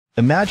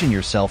Imagine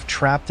yourself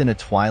trapped in a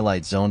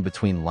twilight zone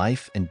between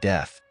life and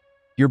death,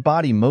 your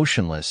body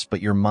motionless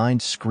but your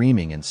mind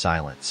screaming in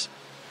silence.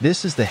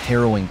 This is the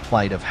harrowing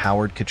plight of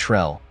Howard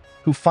Cottrell,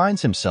 who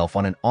finds himself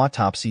on an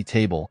autopsy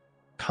table,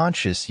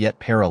 conscious yet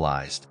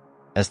paralyzed,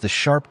 as the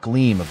sharp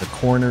gleam of the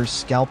coroner's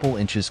scalpel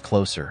inches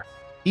closer.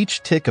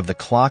 Each tick of the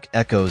clock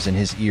echoes in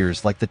his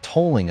ears like the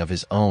tolling of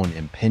his own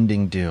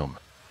impending doom.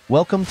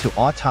 Welcome to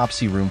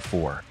Autopsy Room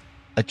 4,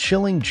 a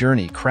chilling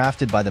journey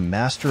crafted by the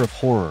master of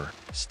horror,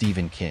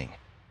 Stephen King.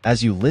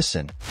 As you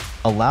listen,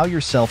 allow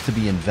yourself to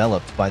be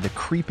enveloped by the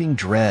creeping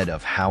dread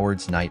of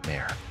Howard's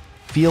nightmare.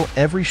 Feel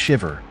every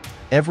shiver,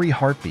 every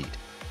heartbeat,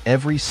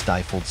 every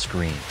stifled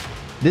scream.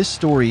 This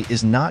story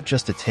is not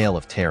just a tale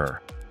of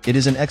terror. It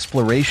is an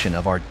exploration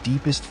of our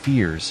deepest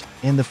fears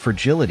and the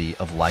fragility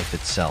of life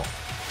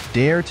itself.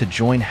 Dare to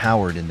join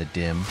Howard in the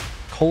dim,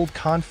 cold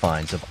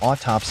confines of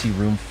Autopsy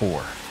Room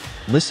 4.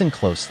 Listen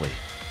closely.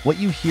 What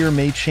you hear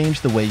may change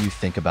the way you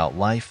think about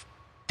life,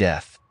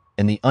 death,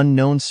 and the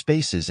unknown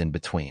spaces in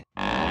between.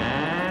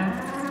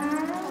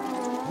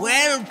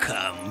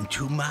 Welcome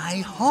to my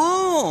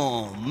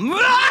home.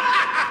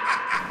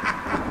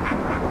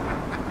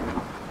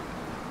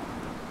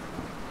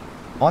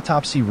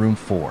 Autopsy Room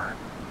 4.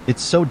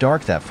 It's so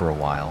dark that for a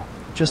while,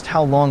 just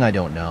how long I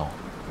don't know,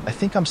 I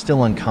think I'm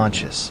still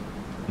unconscious.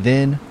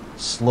 Then,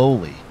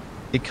 slowly,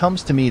 it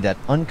comes to me that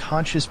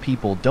unconscious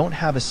people don't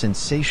have a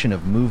sensation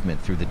of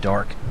movement through the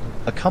dark,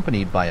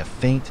 accompanied by a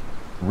faint,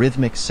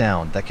 rhythmic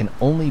sound that can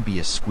only be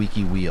a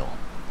squeaky wheel.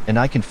 And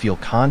I can feel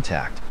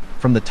contact,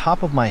 from the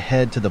top of my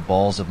head to the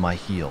balls of my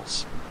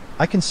heels.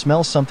 I can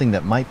smell something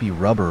that might be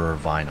rubber or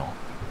vinyl.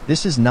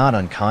 This is not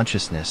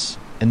unconsciousness,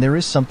 and there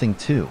is something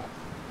too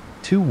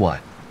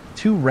what?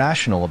 Too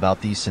rational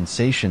about these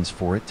sensations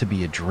for it to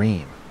be a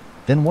dream.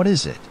 Then what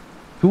is it?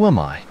 Who am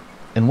I?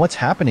 And what's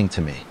happening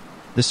to me?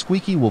 The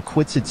squeaky wheel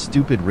quits its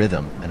stupid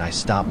rhythm and I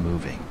stop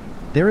moving.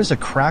 There is a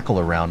crackle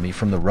around me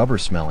from the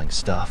rubber-smelling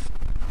stuff.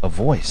 A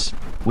voice.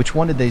 Which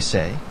one did they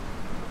say?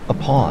 A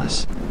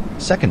pause.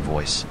 Second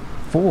voice.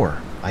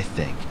 4, I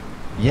think.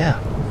 Yeah,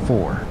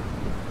 4.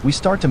 We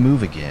start to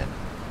move again,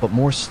 but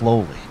more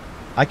slowly.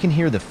 I can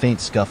hear the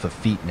faint scuff of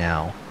feet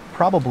now,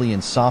 probably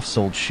in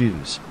soft-soled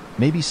shoes,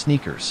 maybe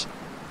sneakers.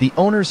 The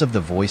owners of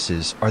the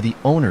voices are the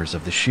owners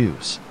of the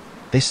shoes.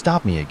 They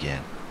stop me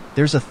again.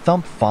 There's a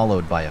thump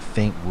followed by a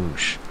faint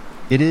whoosh.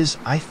 It is,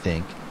 I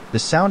think, the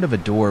sound of a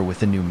door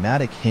with a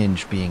pneumatic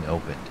hinge being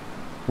opened.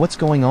 What's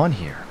going on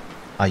here?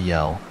 I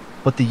yell,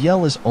 but the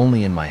yell is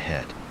only in my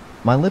head.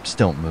 My lips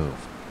don't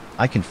move.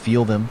 I can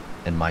feel them,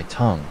 and my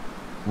tongue,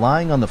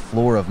 lying on the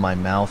floor of my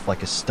mouth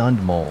like a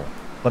stunned mole,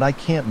 but I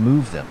can't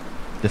move them.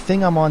 The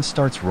thing I'm on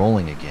starts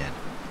rolling again.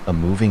 A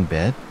moving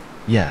bed?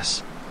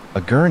 Yes. A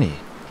gurney,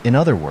 in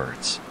other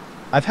words.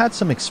 I've had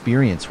some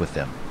experience with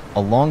them, a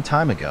long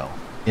time ago,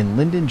 in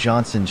Lyndon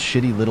Johnson's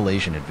shitty little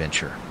Asian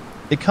adventure.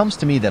 It comes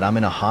to me that I'm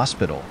in a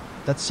hospital,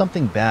 that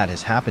something bad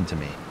has happened to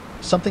me,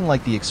 something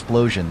like the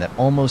explosion that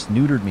almost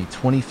neutered me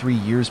 23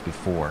 years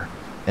before,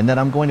 and that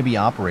I'm going to be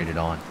operated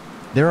on.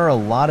 There are a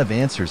lot of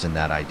answers in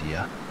that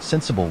idea,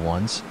 sensible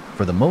ones,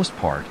 for the most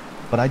part,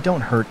 but I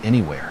don't hurt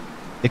anywhere.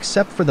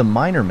 Except for the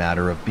minor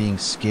matter of being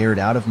scared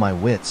out of my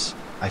wits,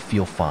 I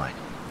feel fine.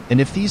 And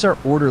if these are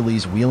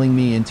orderlies wheeling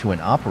me into an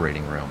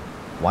operating room,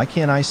 why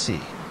can't I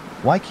see?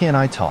 Why can't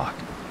I talk?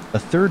 A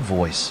third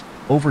voice,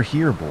 over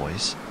here,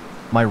 boys.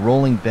 My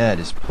rolling bed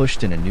is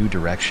pushed in a new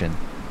direction,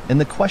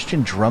 and the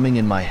question drumming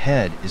in my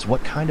head is,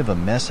 what kind of a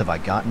mess have I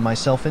gotten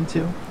myself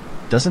into?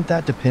 Doesn't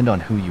that depend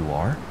on who you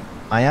are?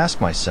 I ask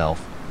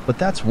myself, but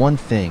that's one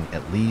thing,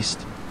 at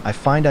least, I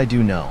find I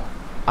do know.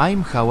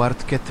 I'm Howard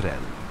Cottrell.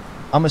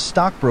 I'm a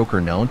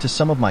stockbroker known to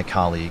some of my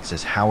colleagues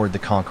as Howard the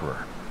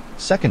Conqueror.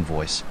 Second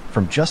voice,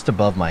 from just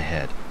above my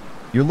head.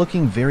 You're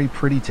looking very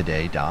pretty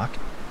today, Doc.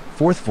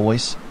 Fourth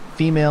voice,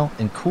 female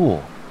and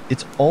cool.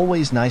 It's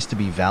always nice to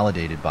be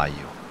validated by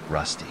you,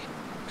 Rusty.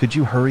 Could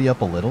you hurry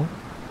up a little?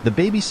 The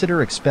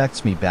babysitter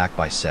expects me back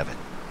by 7.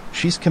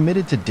 She's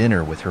committed to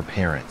dinner with her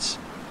parents.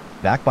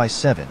 Back by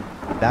 7.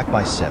 Back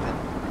by 7.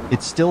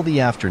 It's still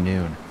the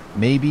afternoon,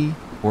 maybe,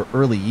 or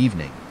early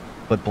evening,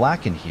 but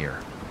black in here.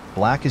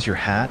 Black as your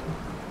hat,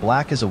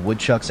 black as a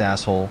woodchuck's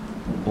asshole,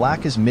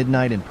 black as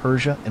midnight in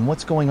Persia, and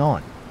what's going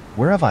on?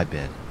 Where have I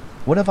been?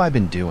 What have I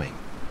been doing?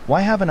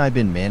 Why haven't I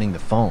been manning the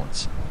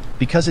phones?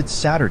 Because it's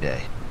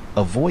Saturday.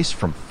 A voice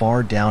from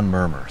far down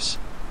murmurs.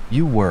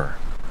 You were.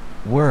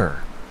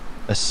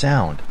 A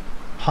sound.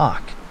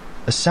 Hawk.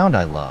 A sound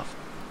I love.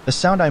 A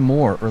sound I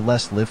more or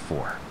less live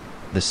for.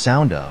 The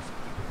sound of...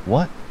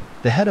 what?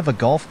 The head of a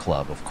golf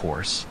club, of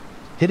course.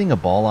 Hitting a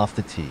ball off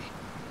the tee.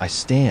 I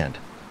stand,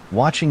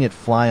 watching it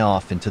fly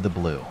off into the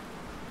blue.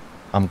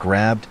 I'm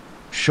grabbed,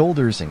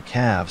 shoulders and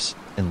calves,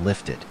 and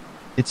lifted.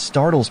 It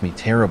startles me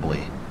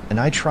terribly,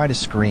 and I try to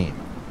scream.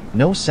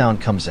 No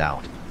sound comes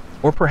out.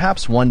 Or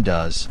perhaps one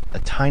does, a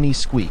tiny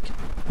squeak,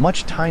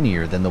 much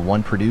tinier than the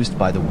one produced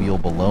by the wheel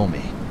below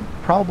me.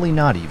 Probably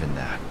not even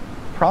that.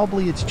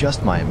 Probably it's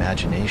just my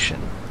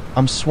imagination.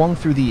 I'm swung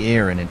through the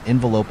air in an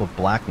envelope of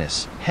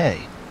blackness.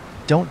 Hey,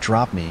 don't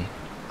drop me.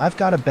 I've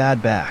got a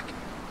bad back.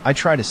 I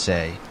try to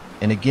say,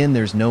 and again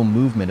there's no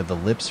movement of the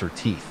lips or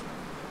teeth.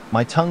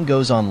 My tongue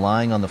goes on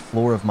lying on the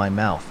floor of my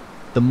mouth,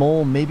 the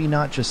mole maybe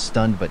not just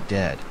stunned but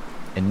dead.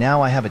 And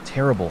now I have a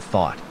terrible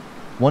thought,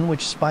 one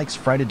which spikes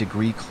fright a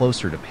degree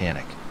closer to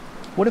panic.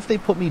 What if they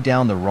put me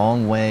down the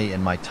wrong way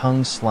and my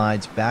tongue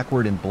slides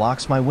backward and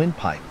blocks my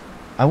windpipe?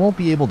 I won't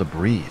be able to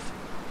breathe.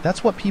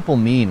 That's what people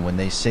mean when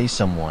they say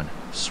someone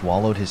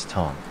swallowed his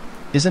tongue,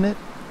 isn't it?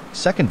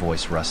 Second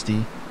voice,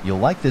 Rusty. You'll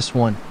like this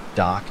one,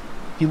 Doc.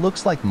 He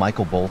looks like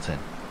Michael Bolton.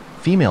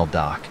 Female,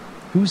 Doc.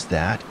 Who's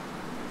that?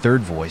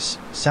 Third voice.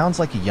 Sounds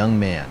like a young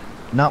man,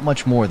 not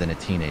much more than a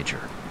teenager.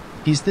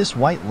 He's this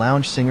white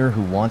lounge singer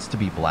who wants to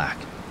be black.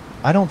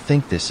 I don't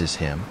think this is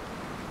him.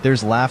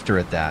 There's laughter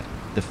at that,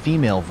 the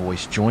female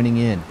voice joining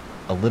in,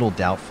 a little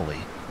doubtfully.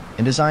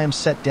 And as I am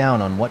set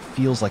down on what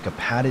feels like a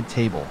padded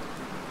table,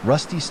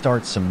 Rusty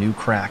starts some new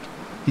crack.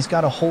 He's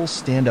got a whole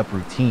stand-up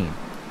routine,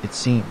 it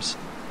seems.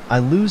 I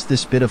lose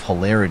this bit of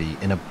hilarity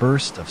in a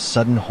burst of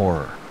sudden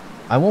horror.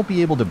 I won't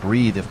be able to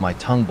breathe if my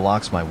tongue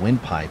blocks my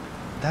windpipe.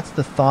 That's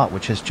the thought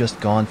which has just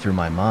gone through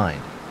my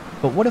mind.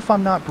 But what if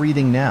I'm not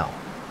breathing now?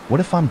 What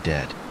if I'm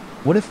dead?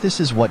 What if this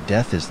is what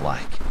death is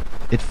like?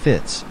 It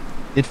fits.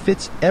 It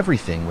fits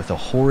everything with a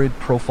horrid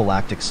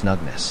prophylactic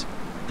snugness.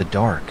 The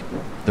dark,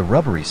 the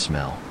rubbery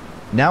smell.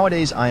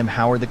 Nowadays I am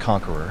Howard the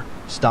Conqueror,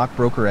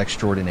 stockbroker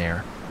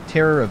extraordinaire,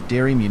 terror of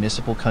Derry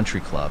Municipal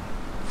Country Club,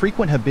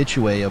 frequent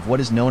habitué of what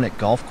is known at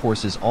golf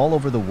courses all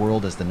over the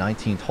world as the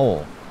 19th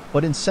hole,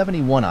 but in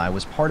 '71 I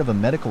was part of a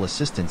medical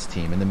assistance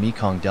team in the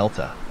Mekong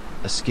Delta,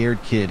 a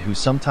scared kid who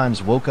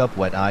sometimes woke up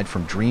wet-eyed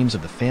from dreams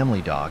of the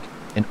family dog,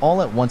 and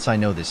all at once I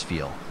know this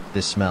feel,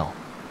 this smell.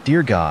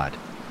 Dear God,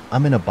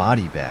 I'm in a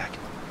body bag.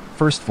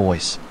 First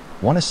voice,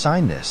 want to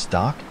sign this,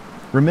 Doc?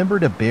 Remember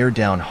to bear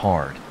down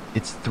hard.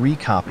 It's 3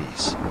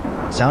 copies.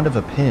 Sound of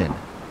a pen,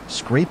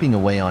 scraping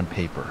away on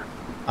paper.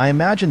 I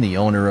imagine the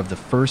owner of the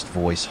first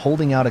voice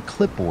holding out a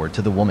clipboard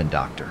to the woman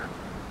doctor.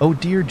 Oh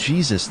dear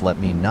Jesus, let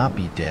me not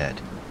be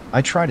dead.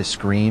 I try to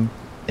scream,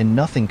 and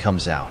nothing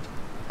comes out.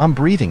 I'm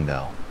breathing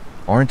though,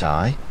 aren't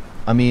I?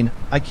 I mean,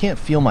 I can't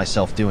feel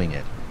myself doing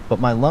it, but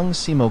my lungs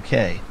seem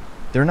okay.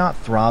 They're not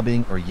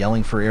throbbing or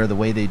yelling for air the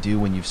way they do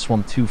when you've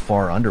swum too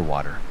far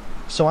underwater.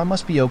 So I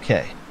must be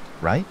okay,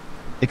 right?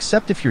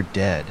 Except if you're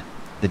dead,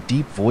 the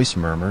deep voice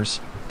murmurs,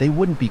 they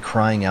wouldn't be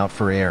crying out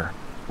for air,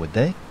 would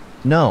they?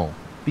 No,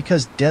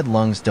 because dead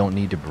lungs don't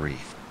need to breathe.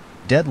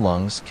 Dead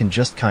lungs can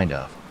just kind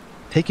of.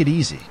 Take it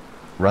easy.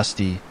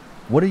 Rusty,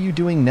 what are you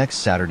doing next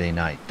Saturday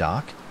night,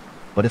 Doc?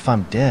 But if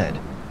I'm dead,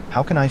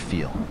 how can I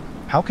feel?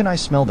 How can I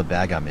smell the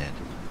bag I'm in?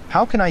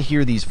 How can I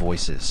hear these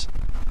voices?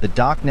 The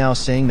doc now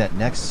saying that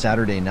next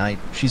Saturday night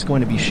she's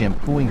going to be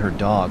shampooing her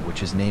dog,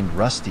 which is named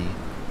Rusty.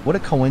 What a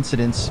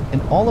coincidence,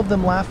 and all of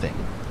them laughing.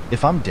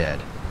 If I'm dead,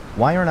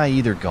 why aren't I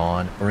either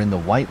gone or in the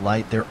white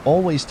light they're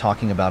always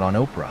talking about on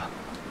Oprah?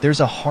 There's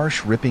a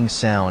harsh ripping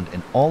sound,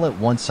 and all at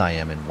once I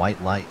am in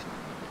white light.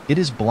 It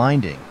is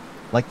blinding,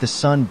 like the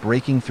sun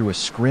breaking through a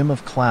scrim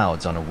of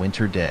clouds on a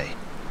winter day.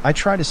 I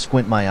try to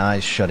squint my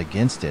eyes shut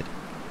against it,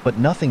 but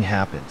nothing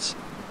happens.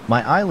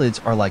 My eyelids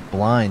are like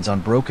blinds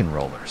on broken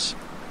rollers.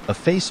 A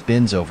face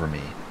bends over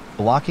me,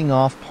 blocking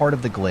off part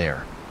of the glare,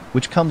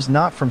 which comes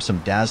not from some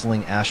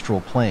dazzling astral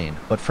plane,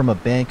 but from a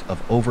bank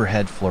of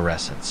overhead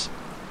fluorescence.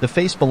 The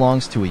face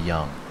belongs to a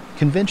young,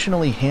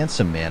 conventionally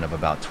handsome man of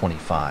about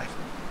 25.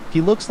 He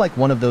looks like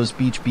one of those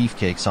beach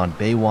beefcakes on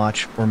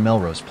Baywatch or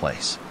Melrose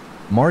Place.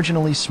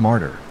 Marginally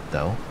smarter,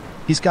 though.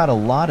 He's got a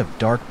lot of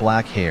dark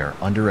black hair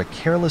under a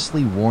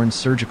carelessly worn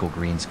surgical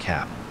greens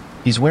cap.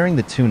 He's wearing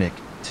the tunic,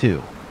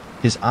 too.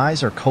 His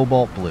eyes are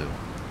cobalt blue,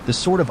 the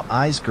sort of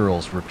eyes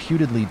girls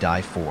reputedly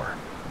die for.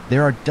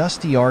 There are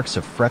dusty arcs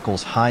of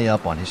freckles high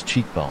up on his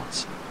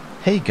cheekbones.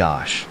 Hey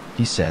gosh,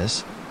 he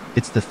says.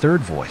 It's the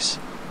third voice.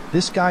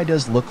 This guy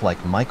does look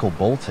like Michael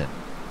Bolton.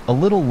 A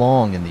little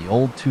long in the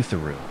old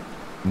tootharoo.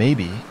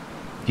 Maybe.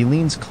 He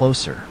leans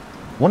closer.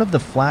 One of the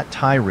flat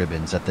tie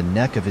ribbons at the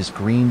neck of his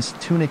greens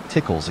tunic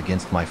tickles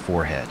against my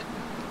forehead.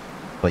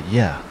 But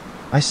yeah,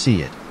 I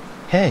see it.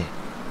 Hey,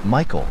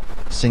 Michael,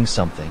 sing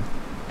something.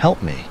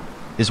 Help me,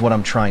 is what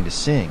I'm trying to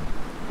sing,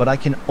 but I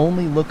can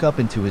only look up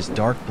into his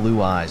dark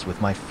blue eyes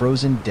with my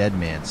frozen dead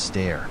man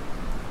stare.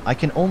 I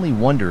can only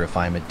wonder if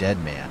I'm a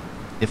dead man,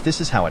 if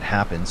this is how it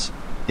happens,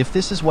 if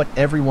this is what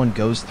everyone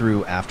goes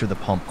through after the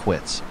pump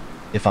quits.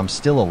 If I'm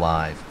still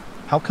alive,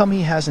 how come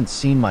he hasn't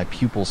seen my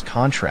pupil's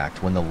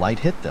contract when the light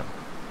hit them?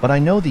 But I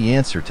know the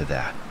answer to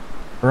that.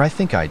 Or I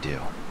think I do.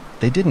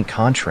 They didn't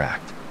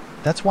contract.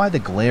 That's why the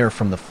glare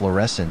from the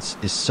fluorescence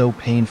is so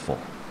painful.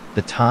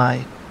 The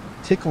tie,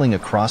 tickling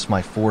across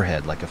my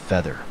forehead like a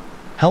feather.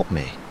 Help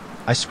me.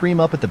 I scream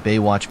up at the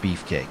Baywatch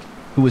beefcake,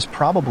 who is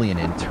probably an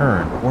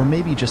intern or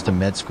maybe just a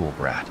med school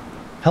brat.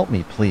 Help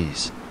me,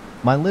 please.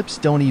 My lips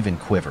don't even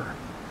quiver.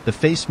 The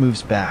face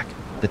moves back,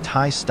 the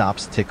tie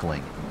stops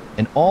tickling,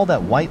 and all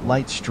that white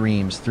light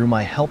streams through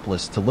my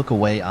helpless to look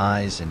away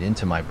eyes and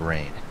into my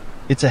brain.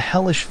 It's a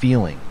hellish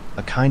feeling,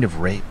 a kind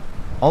of rape.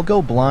 I'll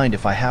go blind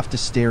if I have to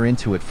stare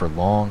into it for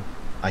long,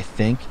 I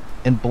think,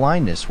 and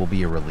blindness will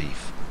be a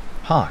relief.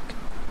 Hawk,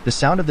 The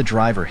sound of the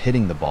driver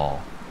hitting the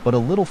ball, but a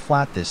little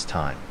flat this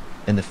time,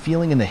 and the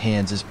feeling in the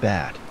hands is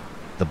bad.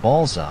 The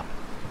ball's up,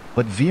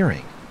 but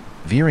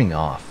veering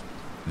off,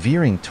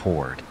 veering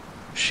toward.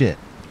 Shit,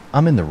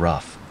 I'm in the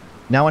rough.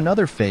 Now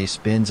another face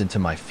bends into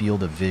my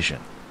field of vision.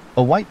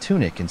 A white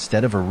tunic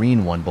instead of a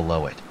green one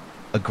below it.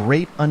 A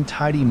great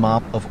untidy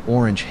mop of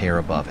orange hair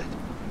above it.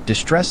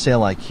 Distress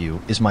sale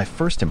IQ is my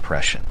first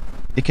impression.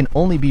 It can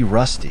only be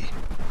Rusty.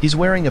 He's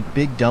wearing a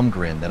big dumb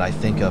grin that I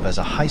think of as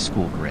a high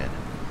school grin.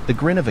 The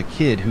grin of a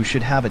kid who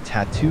should have a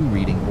tattoo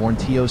reading Born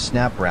Tio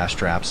snap brass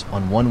straps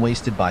on one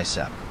wasted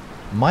bicep.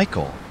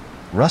 Michael,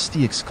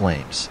 Rusty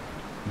exclaims.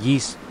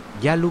 Yes,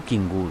 ya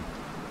looking good.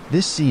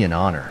 This sea in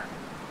honor.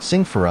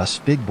 Sing for us,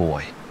 big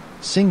boy.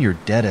 Sing your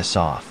dead ass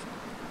off.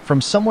 From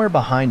somewhere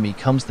behind me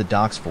comes the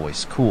doc's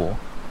voice, cool,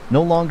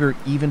 no longer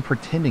even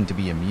pretending to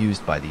be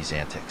amused by these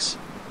antics.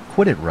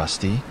 Quit it,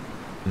 Rusty.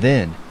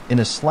 Then, in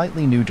a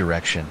slightly new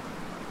direction,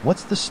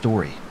 what's the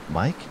story,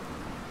 Mike?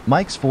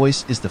 Mike's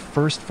voice is the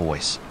first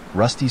voice,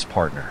 Rusty's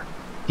partner.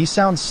 He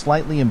sounds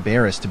slightly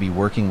embarrassed to be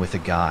working with a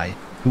guy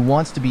who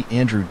wants to be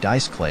Andrew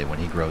Dice Clay when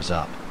he grows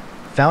up.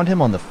 Found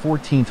him on the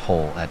 14th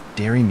hole at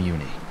Derry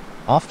Muni.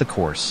 Off the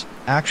course,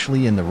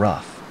 actually in the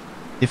rough.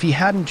 If he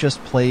hadn't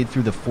just played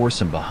through the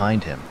foursome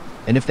behind him,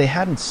 and if they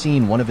hadn't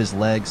seen one of his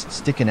legs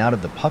sticking out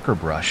of the pucker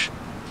brush,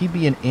 he'd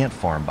be an ant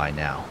farm by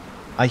now.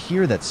 I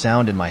hear that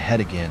sound in my head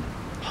again,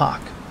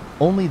 Hawk.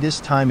 Only this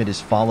time it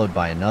is followed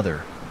by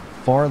another,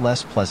 far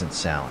less pleasant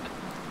sound.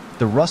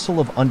 The rustle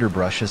of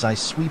underbrush as I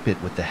sweep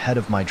it with the head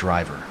of my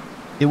driver.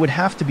 It would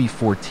have to be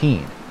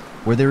 14,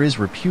 where there is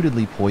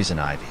reputedly poison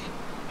ivy.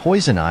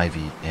 Poison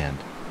ivy and...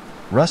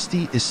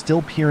 Rusty is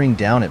still peering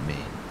down at me,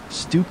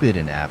 stupid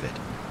and avid.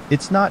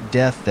 It's not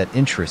death that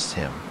interests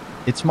him.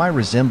 It's my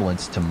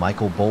resemblance to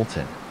Michael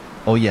Bolton.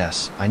 Oh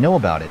yes, I know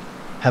about it.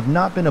 Have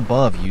not been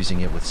above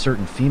using it with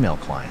certain female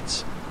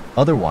clients.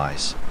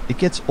 Otherwise, it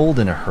gets old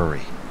in a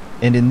hurry.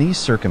 And in these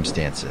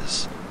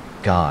circumstances,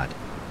 God.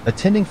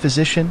 Attending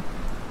physician?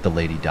 The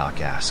lady doc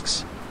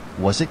asks.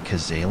 Was it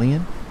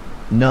Kazalian?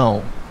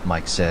 No,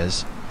 Mike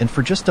says, and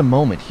for just a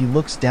moment he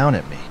looks down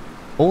at me.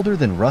 Older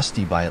than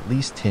Rusty by at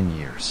least 10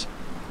 years.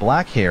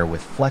 Black hair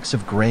with flecks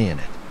of gray in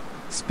it.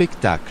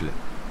 Spectacle.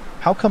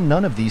 How come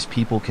none of these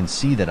people can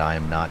see that I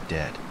am not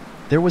dead?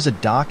 There was a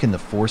doc in the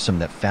foursome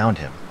that found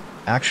him.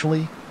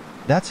 Actually,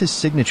 that's his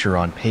signature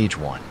on page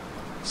 1.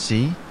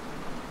 See?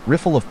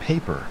 Riffle of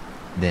paper.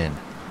 Then,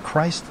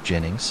 Christ,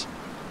 Jennings.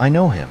 I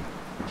know him.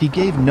 He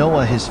gave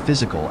Noah his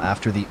physical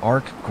after the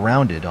ark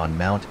grounded on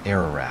Mount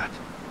Ararat.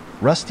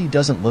 Rusty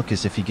doesn't look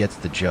as if he gets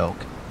the joke,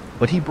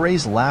 but he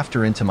brays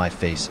laughter into my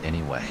face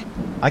anyway.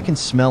 I can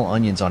smell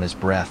onions on his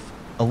breath,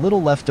 a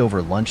little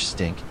leftover lunch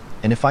stink,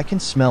 and if I can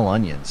smell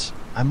onions,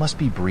 I must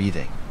be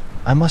breathing.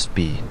 I must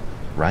be,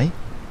 right?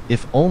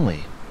 If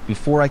only,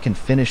 before I can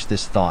finish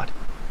this thought,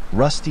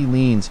 Rusty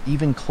leans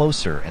even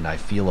closer and I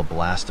feel a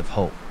blast of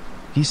hope.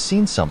 He's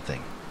seen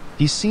something.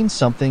 He's seen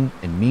something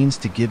and means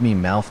to give me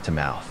mouth to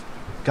mouth.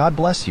 God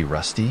bless you,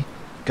 Rusty.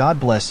 God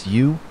bless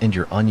you and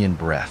your onion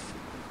breath.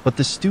 But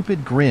the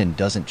stupid grin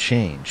doesn't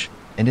change,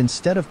 and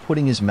instead of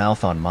putting his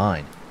mouth on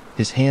mine,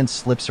 his hand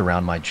slips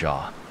around my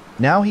jaw.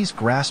 Now he's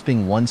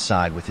grasping one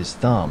side with his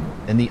thumb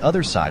and the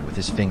other side with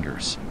his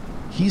fingers.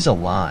 He's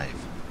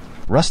alive.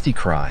 Rusty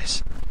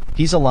cries.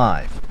 He's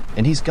alive,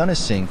 and he's gonna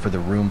sing for the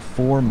Room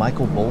 4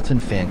 Michael Bolton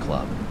fan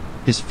club.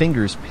 His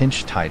fingers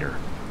pinch tighter.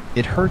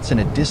 It hurts in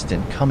a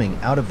distant coming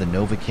out of the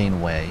Novocaine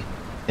way,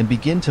 and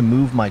begin to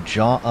move my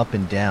jaw up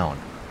and down,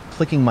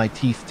 clicking my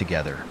teeth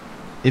together.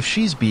 If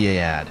she's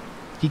BA-ad,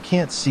 he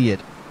can't see it.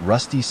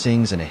 Rusty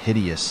sings in a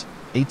hideous,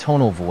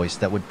 atonal voice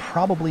that would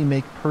probably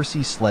make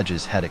Percy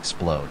Sledge's head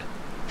explode.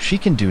 She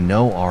can do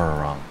no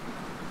ararung.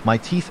 My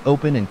teeth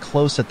open and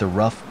close at the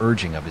rough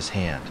urging of his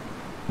hand.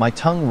 My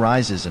tongue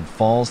rises and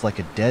falls like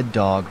a dead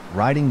dog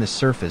riding the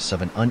surface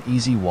of an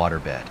uneasy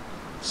waterbed.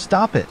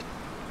 Stop it!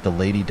 The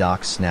lady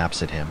doc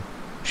snaps at him.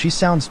 She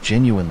sounds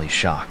genuinely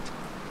shocked.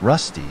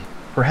 Rusty,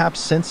 perhaps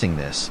sensing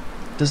this,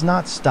 does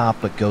not stop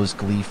but goes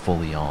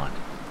gleefully on.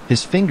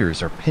 His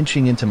fingers are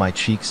pinching into my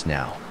cheeks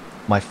now.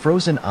 My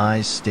frozen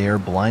eyes stare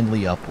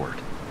blindly upward.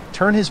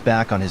 Turn his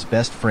back on his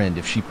best friend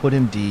if she put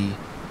him D,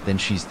 then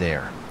she's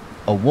there.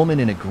 A woman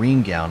in a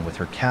green gown with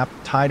her cap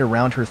tied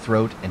around her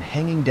throat and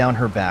hanging down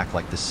her back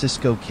like the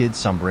Cisco Kid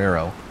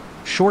sombrero,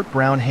 short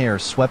brown hair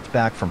swept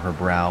back from her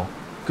brow,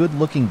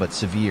 good-looking but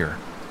severe,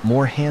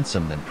 more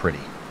handsome than pretty.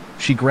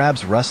 She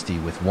grabs Rusty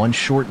with one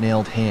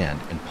short-nailed hand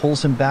and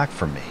pulls him back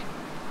from me.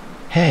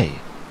 Hey,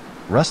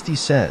 Rusty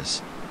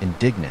says,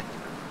 indignant.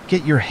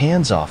 Get your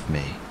hands off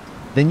me.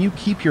 Then you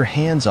keep your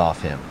hands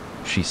off him,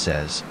 she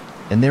says,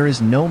 and there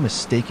is no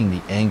mistaking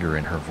the anger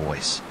in her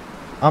voice.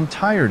 I'm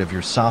tired of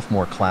your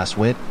sophomore class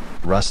wit,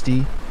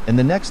 Rusty, and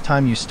the next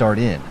time you start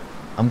in,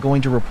 I'm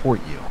going to report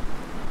you.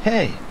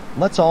 Hey,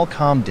 let's all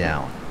calm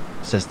down,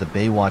 says the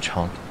Baywatch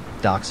hunk,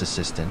 Doc's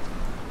assistant.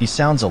 He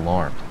sounds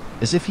alarmed,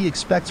 as if he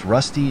expects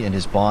Rusty and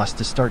his boss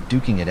to start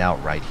duking it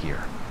out right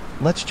here.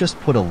 Let's just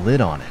put a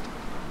lid on it.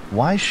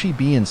 Why's she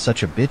being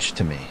such a bitch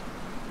to me?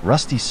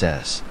 Rusty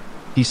says.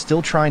 He's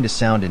still trying to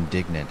sound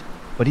indignant,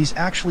 but he's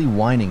actually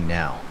whining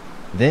now.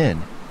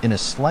 Then, in a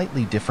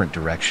slightly different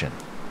direction.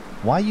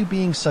 Why you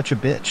being such a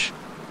bitch?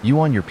 You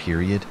on your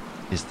period?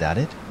 Is that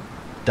it?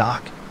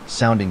 Doc,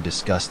 sounding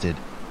disgusted.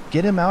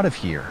 Get him out of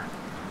here.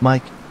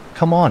 Mike,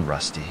 come on,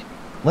 Rusty.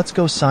 Let's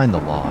go sign the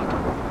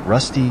log.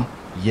 Rusty,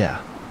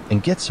 yeah,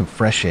 and get some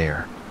fresh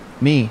air.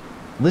 Me,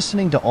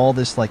 listening to all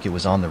this like it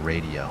was on the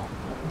radio.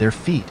 Their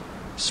feet,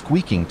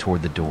 squeaking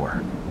toward the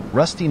door.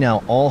 Rusty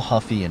now all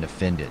huffy and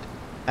offended,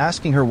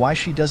 asking her why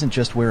she doesn't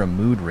just wear a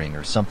mood ring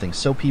or something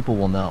so people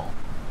will know.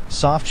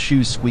 Soft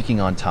shoes squeaking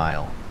on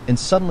tile, and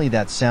suddenly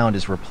that sound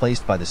is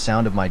replaced by the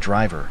sound of my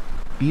driver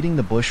beating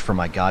the bush for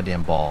my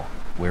goddamn ball.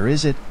 Where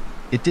is it?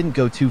 It didn't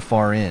go too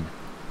far in.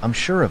 I'm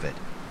sure of it.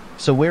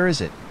 So where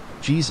is it?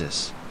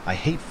 Jesus, I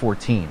hate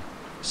 14.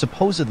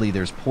 Supposedly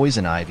there's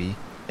poison ivy,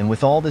 and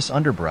with all this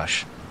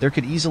underbrush, there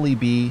could easily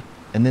be,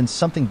 and then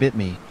something bit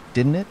me,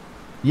 didn't it?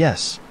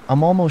 Yes,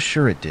 I'm almost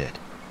sure it did.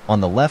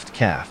 On the left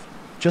calf,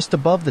 just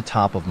above the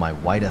top of my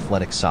white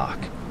athletic sock.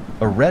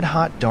 A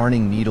red-hot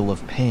darning needle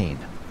of pain,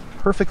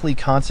 perfectly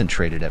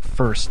concentrated at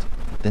first,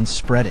 then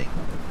spreading,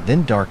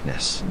 then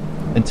darkness,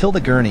 until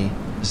the gurney,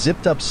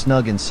 zipped up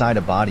snug inside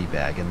a body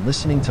bag and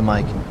listening to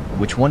Mike,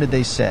 which one did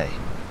they say?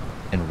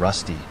 And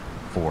Rusty,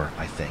 4,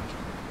 I think.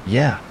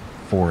 Yeah,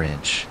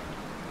 4-inch.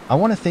 I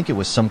want to think it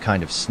was some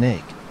kind of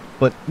snake,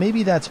 but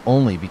maybe that's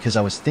only because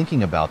I was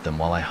thinking about them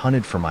while I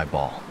hunted for my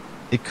ball.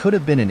 It could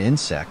have been an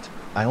insect.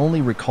 I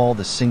only recall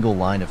the single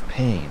line of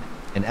pain,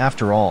 and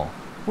after all,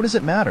 what does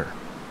it matter?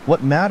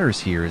 What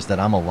matters here is that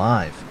I'm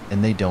alive,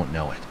 and they don't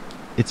know it.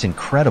 It's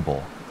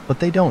incredible, but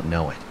they don't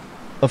know it.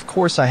 Of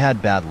course I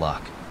had bad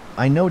luck.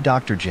 I know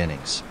Dr.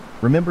 Jennings.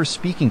 Remember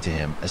speaking to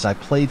him as I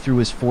played through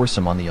his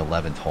foursome on the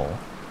 11th hole.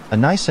 A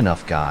nice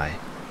enough guy,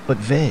 but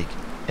vague,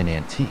 an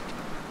antique.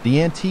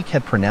 The antique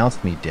had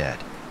pronounced me dead.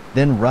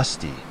 Then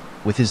Rusty,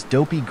 with his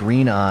dopey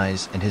green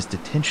eyes and his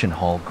detention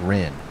hall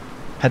grin,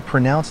 had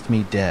pronounced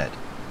me dead.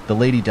 The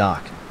lady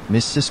doc,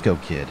 Miss Cisco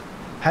kid,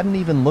 hadn't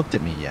even looked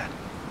at me yet.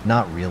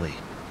 Not really.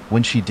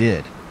 When she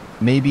did,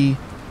 maybe,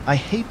 I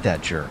hate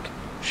that jerk,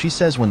 she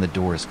says when the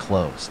door is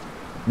closed.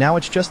 Now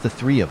it's just the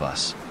three of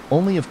us.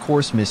 Only of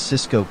course Miss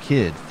Cisco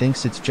kid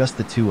thinks it's just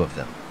the two of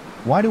them.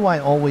 Why do I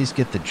always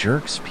get the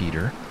jerks,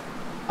 Peter?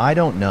 I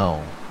don't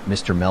know,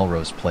 Mr.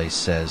 Melrose Place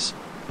says,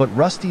 but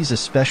Rusty's a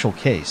special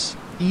case,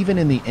 even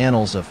in the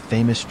annals of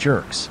famous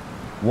jerks.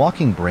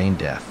 Walking brain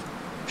death.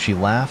 She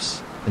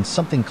laughs, and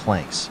something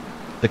clanks.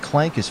 The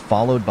clank is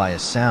followed by a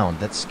sound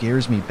that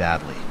scares me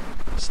badly.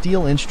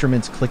 Steel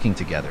instruments clicking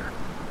together.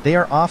 They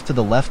are off to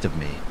the left of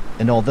me,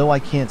 and although I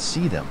can't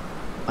see them,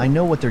 I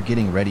know what they're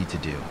getting ready to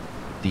do.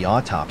 The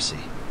autopsy.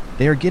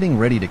 They are getting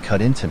ready to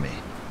cut into me.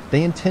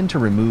 They intend to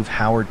remove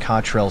Howard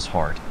Cottrell's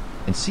heart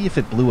and see if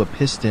it blew a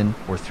piston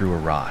or through a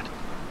rod.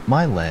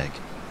 My leg.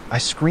 I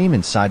scream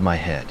inside my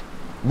head.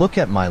 Look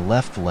at my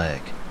left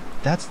leg.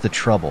 That's the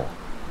trouble,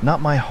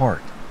 not my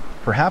heart.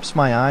 Perhaps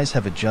my eyes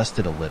have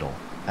adjusted a little.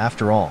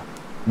 After all,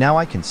 now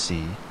I can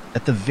see,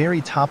 at the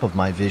very top of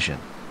my vision,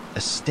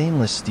 a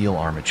stainless steel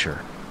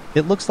armature.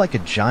 It looks like a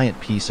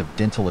giant piece of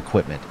dental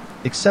equipment,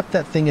 except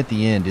that thing at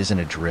the end isn't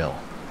a drill.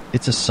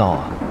 It's a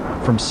saw,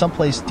 from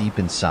someplace deep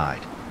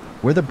inside,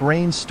 where the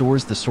brain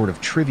stores the sort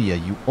of trivia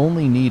you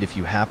only need if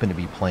you happen to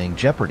be playing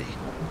Jeopardy!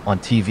 On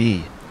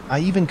TV, I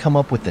even come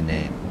up with the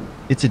name.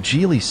 It's a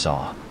Geely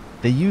saw.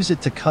 They use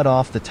it to cut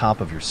off the top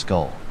of your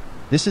skull.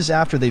 This is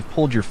after they've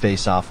pulled your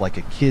face off like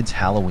a kid's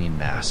Halloween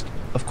mask.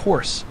 Of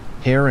course,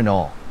 hair and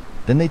all.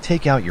 Then they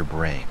take out your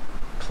brain.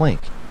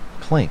 Clink,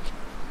 clink,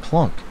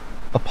 clunk.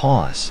 A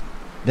pause.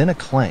 Then a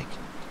clank.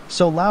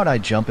 So loud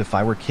I'd jump if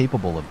I were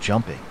capable of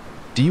jumping.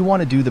 Do you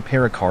want to do the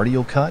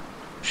pericardial cut?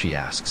 She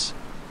asks.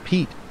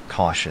 Pete,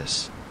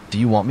 cautious. Do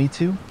you want me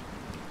to?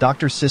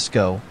 Dr.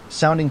 Cisco,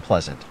 sounding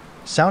pleasant.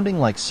 Sounding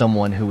like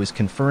someone who is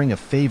conferring a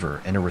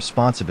favor and a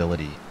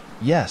responsibility.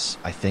 Yes,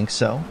 I think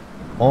so.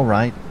 All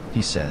right,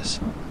 he says.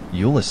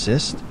 You'll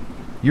assist?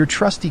 Your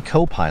trusty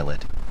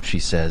co-pilot, she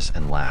says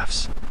and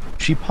laughs.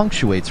 She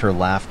punctuates her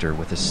laughter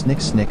with a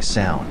snick-snick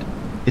sound.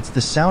 It's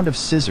the sound of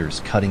scissors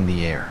cutting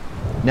the air.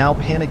 Now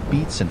panic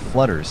beats and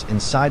flutters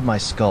inside my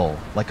skull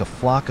like a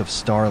flock of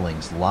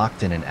starlings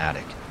locked in an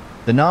attic.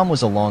 The Nam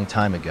was a long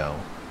time ago,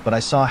 but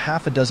I saw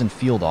half a dozen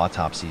field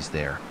autopsies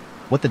there,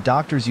 what the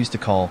doctors used to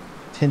call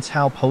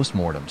Tinshow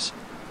postmortems.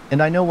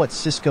 And I know what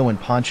Cisco and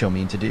Pancho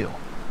mean to do.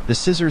 The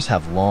scissors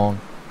have long,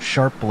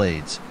 sharp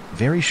blades,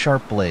 very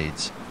sharp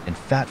blades, and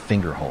fat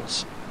finger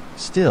holes.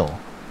 Still,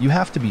 you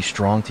have to be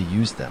strong to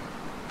use them.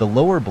 The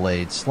lower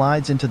blade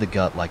slides into the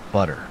gut like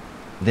butter.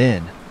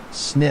 Then,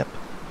 snip,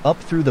 up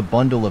through the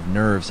bundle of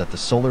nerves at the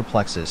solar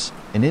plexus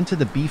and into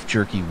the beef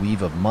jerky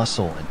weave of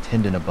muscle and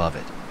tendon above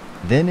it.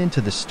 Then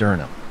into the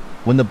sternum.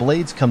 When the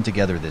blades come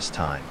together this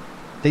time,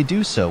 they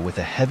do so with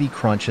a heavy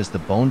crunch as the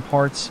bone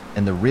parts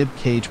and the rib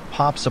cage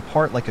pops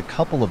apart like a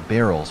couple of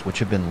barrels which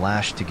have been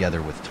lashed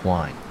together with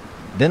twine.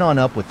 Then on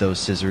up with those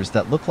scissors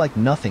that look like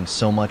nothing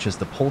so much as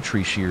the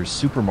poultry shears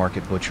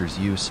supermarket butchers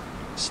use.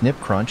 Snip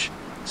crunch,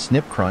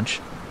 snip crunch,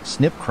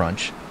 snip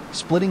crunch,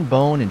 splitting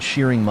bone and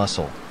shearing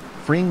muscle.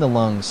 freeing the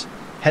lungs,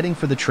 heading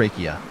for the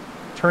trachea,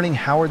 turning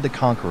Howard the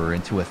Conqueror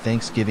into a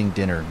Thanksgiving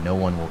dinner no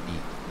one will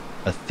eat.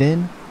 A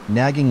thin,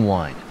 nagging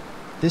whine.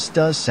 This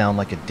does sound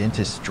like a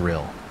dentist's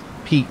drill.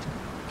 Pete,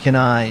 can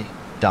I,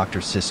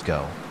 Dr.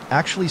 Cisco,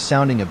 actually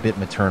sounding a bit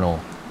maternal,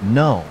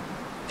 no,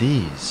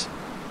 these.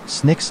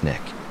 Snick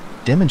snick,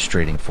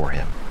 demonstrating for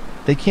him.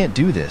 They can't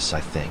do this, I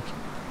think.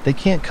 They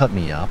can't cut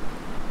me up.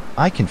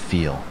 I can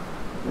feel.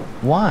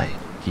 Why?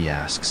 He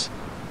asks.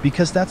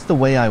 Because that's the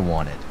way I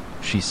want it,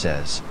 she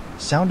says,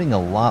 sounding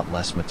a lot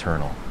less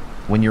maternal.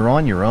 When you're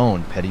on your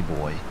own, petty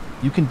boy,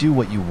 you can do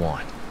what you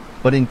want.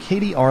 But in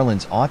Katie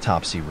Arlen's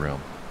autopsy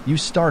room, you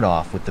start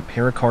off with the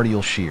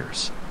pericardial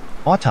shears.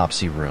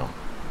 Autopsy room.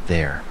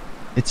 There.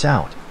 It's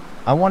out.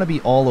 I want to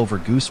be all over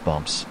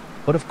goosebumps,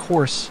 but of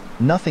course,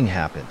 nothing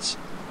happens.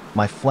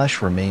 My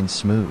flesh remains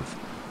smooth.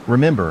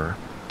 Remember,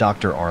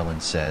 Dr.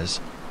 Arlen says,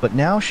 but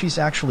now she's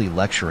actually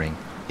lecturing,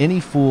 any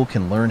fool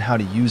can learn how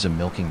to use a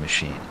milking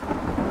machine.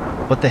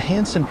 But the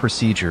Hansen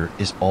procedure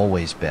is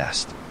always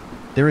best.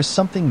 There is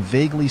something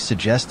vaguely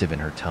suggestive in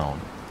her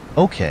tone.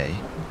 Okay,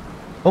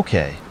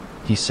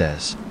 he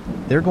says.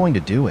 They're going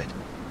to do it.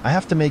 I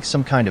have to make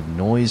some kind of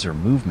noise or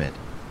movement,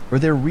 or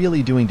they're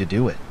really doing to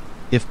do it.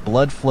 If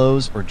blood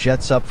flows or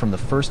jets up from the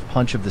first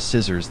punch of the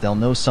scissors, they'll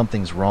know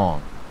something's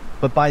wrong.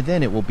 But by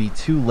then it will be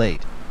too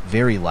late,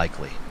 very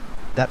likely.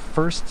 That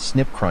first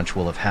snip crunch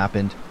will have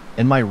happened,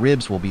 and my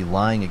ribs will be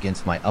lying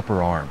against my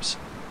upper arms,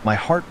 my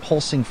heart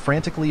pulsing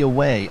frantically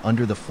away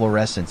under the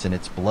fluorescence in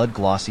its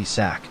blood-glossy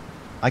sac.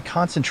 I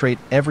concentrate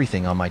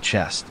everything on my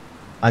chest.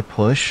 I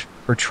push,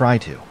 or try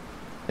to.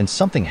 And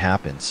something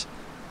happens.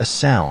 A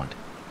sound.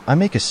 I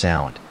make a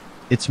sound.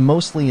 It's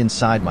mostly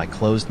inside my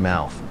closed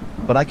mouth,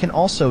 but I can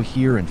also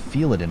hear and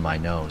feel it in my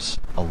nose,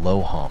 a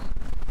low hum.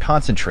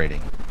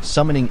 Concentrating,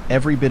 summoning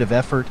every bit of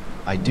effort,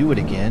 I do it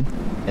again,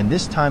 and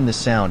this time the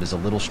sound is a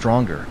little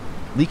stronger,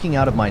 leaking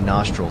out of my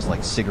nostrils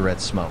like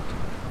cigarette smoke.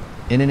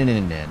 In.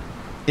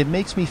 It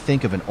makes me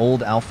think of an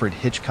old Alfred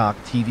Hitchcock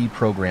TV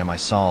program I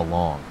saw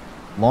a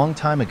long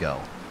time ago,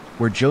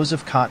 where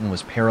Joseph Cotton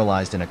was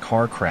paralyzed in a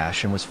car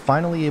crash and was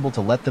finally able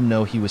to let them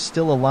know he was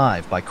still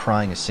alive by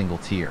crying a single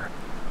tear.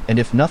 And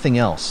if nothing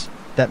else,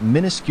 that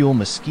minuscule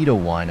mosquito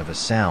whine of a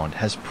sound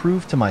has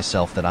proved to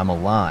myself that I'm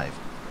alive,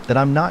 that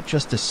I'm not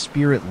just a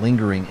spirit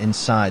lingering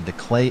inside the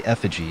clay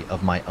effigy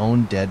of my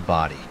own dead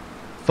body.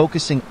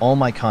 Focusing all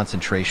my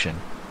concentration,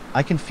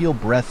 I can feel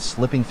breath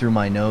slipping through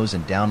my nose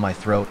and down my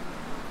throat,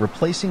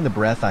 replacing the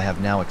breath I have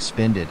now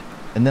expended,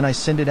 and then I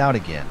send it out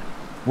again,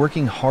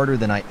 working harder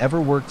than I ever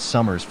worked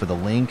summers for the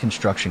Lane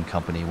Construction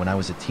Company when I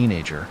was a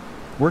teenager,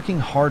 working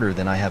harder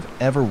than I have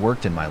ever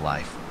worked in my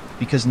life,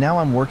 because now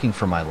I'm working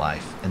for my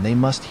life, and they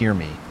must hear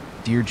me.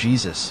 Dear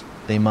Jesus,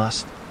 they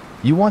must.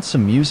 You want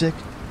some music?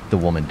 The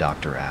woman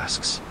doctor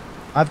asks.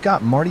 I've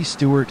got Marty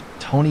Stewart,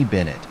 Tony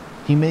Bennett.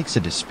 He makes a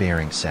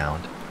despairing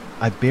sound.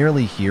 I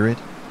barely hear it,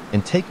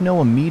 and take no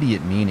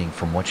immediate meaning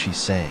from what she's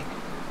saying,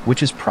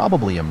 which is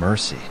probably a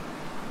mercy.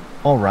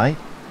 All right,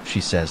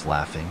 she says,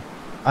 laughing.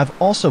 I've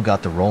also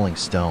got the Rolling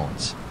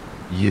Stones.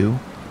 You?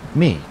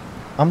 Me.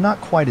 I'm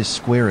not quite as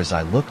square as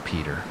I look,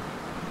 Peter.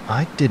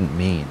 I didn't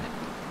mean.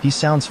 He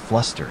sounds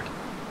flustered.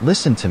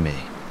 Listen to me.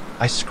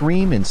 I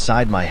scream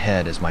inside my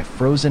head as my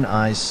frozen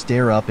eyes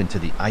stare up into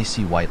the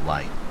icy white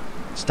light.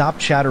 Stop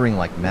chattering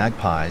like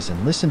magpies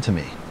and listen to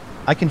me.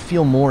 I can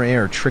feel more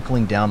air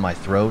trickling down my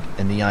throat,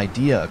 and the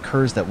idea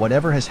occurs that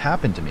whatever has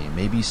happened to me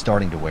may be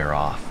starting to wear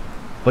off.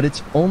 But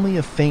it's only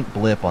a faint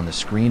blip on the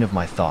screen of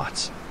my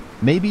thoughts.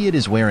 Maybe it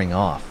is wearing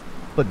off,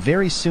 but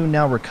very soon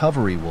now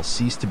recovery will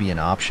cease to be an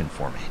option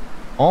for me.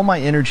 All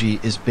my energy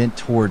is bent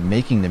toward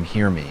making them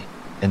hear me,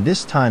 and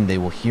this time they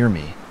will hear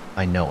me.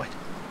 I know it.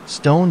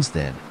 Stones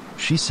then,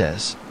 she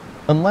says.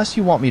 Unless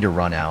you want me to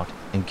run out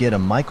and get a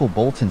Michael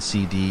Bolton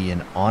CD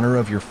in honor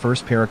of your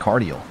first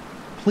pericardial.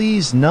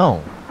 Please,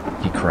 no,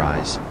 he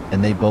cries,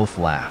 and they both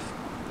laugh.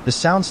 The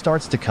sound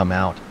starts to come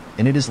out,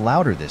 and it is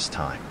louder this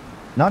time.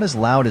 Not as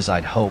loud as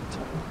I'd hoped,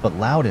 but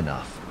loud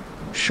enough.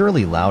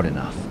 Surely loud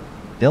enough.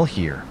 They'll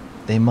hear.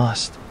 They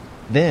must.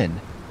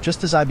 Then,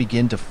 just as I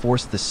begin to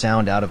force the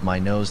sound out of my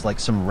nose like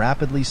some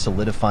rapidly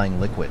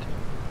solidifying liquid,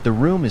 the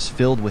room is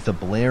filled with a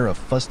blare of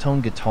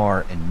fuzztone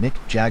guitar and Mick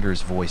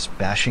Jagger's voice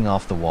bashing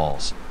off the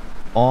walls.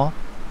 Aw,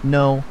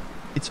 no,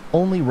 it's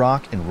only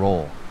rock and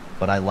roll,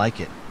 but I like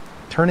it.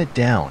 Turn it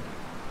down.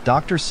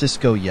 Dr.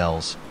 Cisco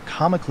yells,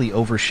 comically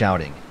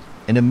overshouting,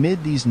 and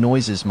amid these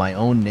noises my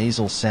own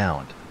nasal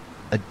sound,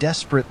 a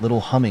desperate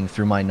little humming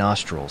through my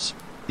nostrils,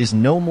 is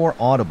no more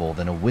audible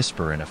than a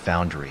whisper in a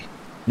foundry.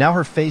 Now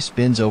her face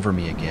bends over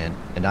me again,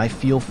 and I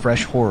feel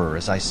fresh horror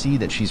as I see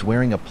that she's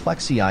wearing a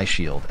plexi eye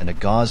shield and a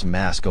gauze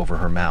mask over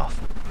her mouth.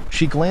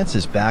 She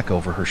glances back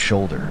over her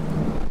shoulder.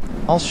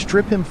 I'll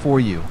strip him for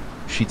you,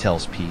 she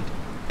tells Pete,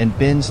 and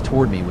bends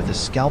toward me with a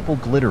scalpel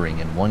glittering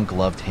in one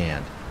gloved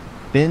hand.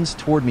 Bends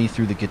toward me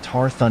through the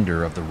guitar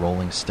thunder of the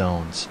Rolling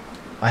Stones.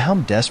 I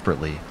hum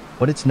desperately,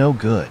 but it's no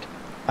good.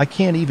 I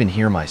can't even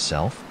hear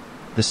myself.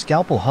 The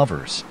scalpel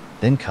hovers,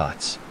 then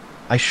cuts.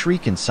 I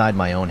shriek inside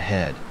my own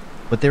head,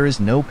 but there is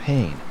no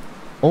pain.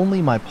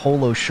 only my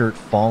polo shirt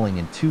falling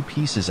in 2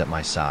 pieces at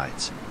my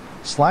sides,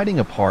 sliding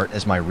apart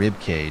as my rib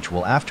cage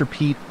will after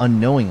Pete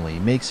unknowingly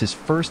makes his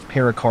first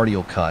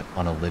pericardial cut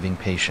on a living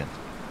patient.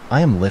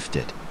 I am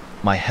lifted.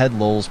 My head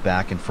lolls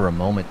back, and for a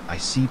moment I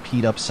see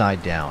Pete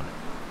upside down,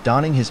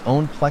 donning his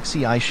own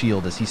plexi eye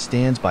shield as he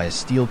stands by a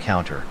steel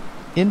counter,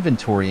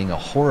 inventorying a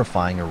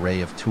horrifying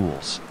array of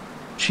tools.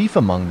 Chief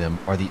among them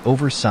are the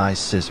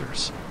oversized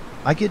scissors.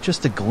 I get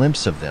just a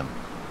glimpse of them,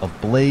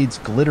 of blades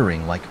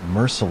glittering like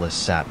merciless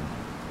satin.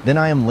 Then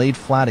I am laid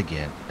flat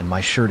again, and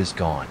my shirt is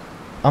gone.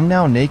 I'm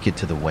now naked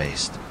to the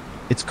waist.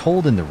 It's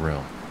cold in the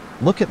room.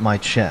 Look at my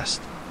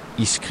chest.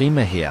 Ich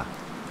screame her.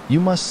 You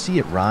must see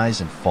it rise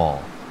and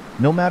fall,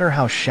 no matter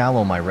how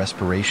shallow my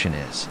respiration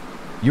is.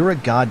 You're a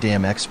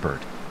goddamn expert,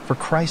 for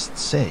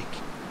Christ's sake.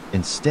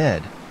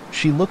 Instead,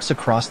 she looks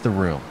across the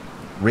room,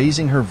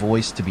 raising her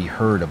voice to be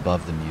heard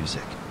above the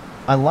music.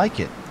 I like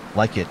it.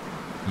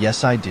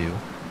 Yes, I do.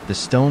 The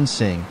Stones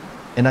sing,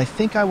 and I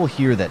think I will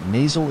hear that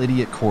nasal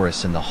idiot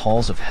chorus in the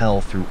halls of hell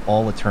through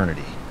all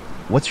eternity.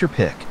 What's your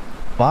pick?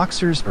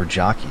 Boxers or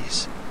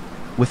jockeys?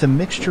 With a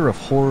mixture of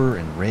horror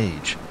and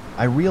rage,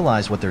 I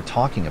realize what they're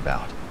talking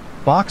about.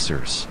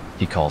 Boxers,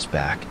 he calls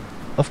back.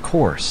 Of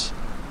course.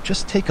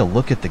 Just take a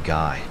look at the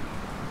guy.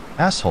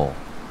 Asshole.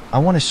 I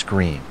want to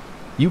scream.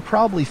 You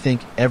probably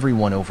think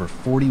everyone over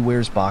 40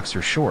 wears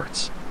boxer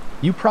shorts.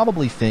 You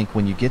probably think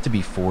when you get to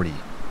be 40,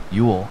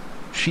 you'll...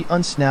 She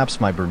unsnaps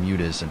my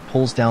Bermudas and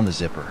pulls down the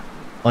zipper.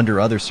 Under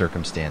other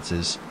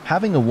circumstances,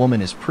 having a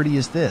woman as pretty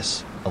as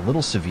this, a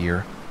little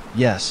severe,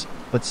 yes,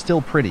 but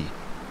still pretty,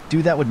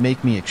 that would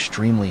make me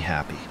extremely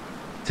happy.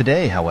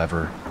 Today,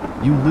 however,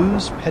 you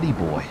lose, petty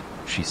boy,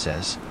 she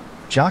says.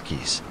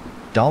 Jockeys.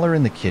 $1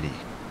 in the kitty.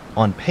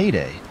 On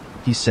payday,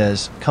 he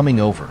says, coming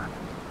over.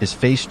 His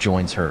face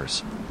joins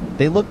hers.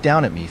 They look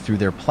down at me through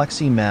their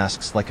plexi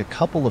masks like a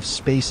couple of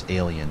space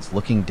aliens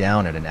looking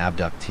down at an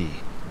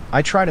abductee.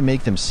 I try to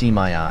make them see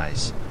my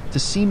eyes, to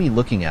see me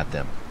looking at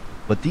them,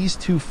 but these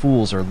 2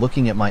 fools are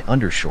looking at my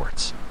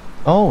undershorts.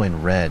 Oh,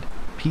 in red,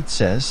 Pete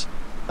says.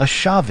 A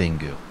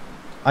shavingu.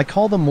 I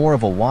call them more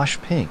of a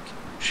wash pink,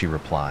 she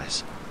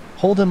replies.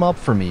 Hold him up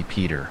for me,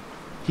 Peter.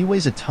 He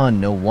weighs a ton,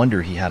 no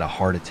wonder he had a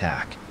heart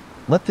attack.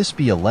 Let this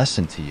be a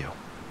lesson to you.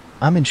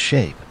 I'm in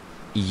shape.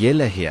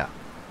 Yelle her.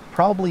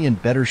 Probably in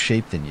better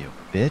shape than you,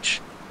 bitch.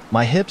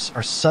 My hips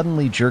are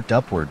suddenly jerked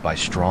upward by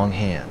strong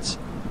hands.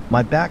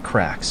 My back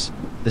cracks.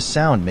 The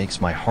sound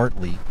makes my heart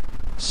leap.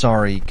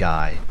 Sorry,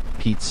 guy,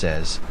 Pete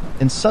says,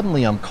 and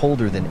suddenly I'm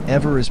colder than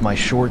ever as my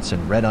shorts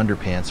and red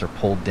underpants are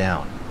pulled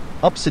down.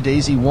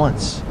 Upsa-daisy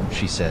once,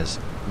 she says,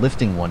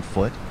 lifting one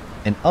foot,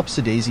 and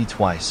upsa-daisy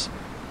twice,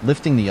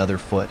 lifting the other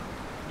foot.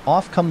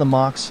 Off come the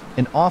mocks,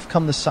 and off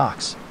come the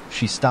socks.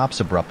 She stops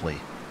abruptly,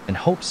 and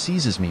hope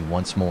seizes me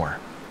once more.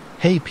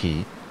 Hey,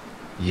 Pete.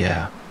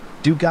 Yeah.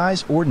 Do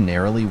guys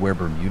ordinarily wear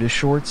Bermuda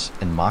shorts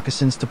and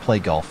moccasins to play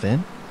golf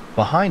in?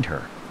 Behind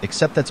her,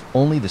 except that's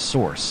only the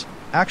source.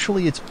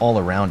 Actually, it's all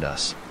around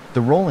us.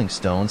 The Rolling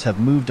Stones have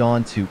moved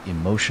on to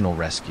emotional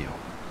rescue.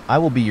 I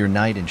will be your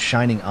knight in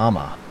shining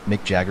armor,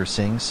 Mick Jagger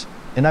sings,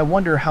 and I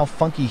wonder how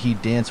funky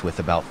he'd dance with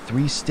about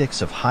 3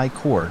 sticks of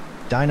high-core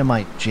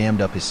dynamite jammed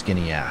up his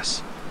skinny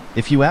ass.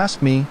 If you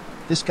ask me,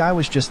 this guy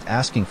was just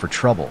asking for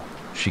trouble,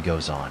 she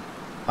goes on.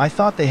 I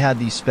thought they had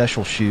these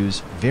special shoes,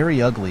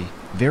 very ugly,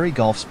 very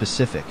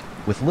golf-specific,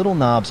 with little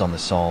knobs on the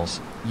soles.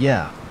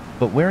 Yeah,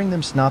 but wearing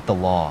them's not the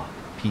law,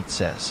 Pete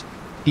says.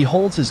 He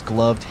holds his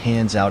gloved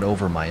hands out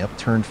over my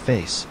upturned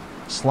face,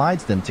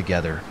 slides them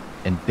together,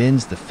 and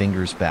bends the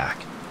fingers back.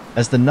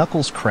 As the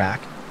knuckles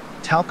crack,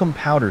 talcum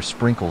powder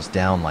sprinkles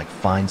down like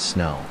fine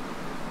snow.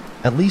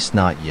 At least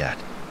not yet.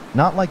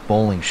 Not like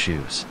bowling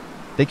shoes.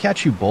 They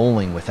catch you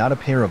bowling without a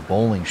pair of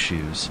bowling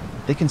shoes,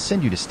 they can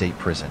send you to state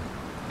prison.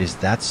 Is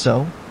that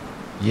so?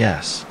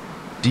 Yes.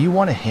 Do you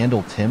want to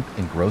handle temp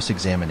in gross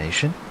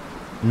examination?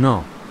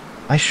 No.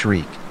 I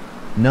shriek.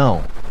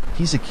 No.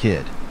 He's a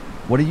kid.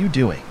 What are you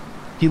doing?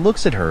 He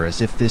looks at her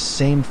as if this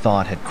same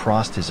thought had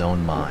crossed his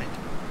own mind.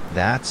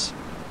 That's...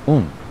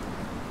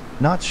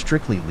 not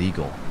strictly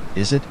legal,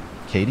 is it,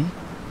 Katie?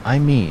 I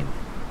mean...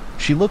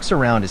 She looks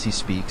around as he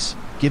speaks,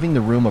 giving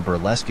the room a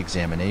burlesque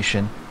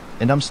examination,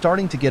 and I'm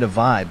starting to get a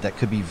vibe that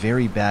could be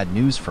very bad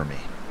news for me.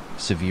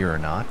 Severe or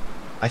not,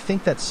 I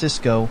think that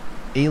Cisco,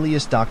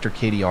 alias Dr.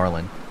 Katie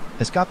Arlen,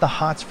 has got the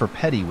hots for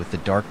Petty with the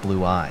dark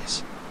blue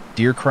eyes.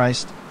 Dear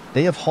Christ,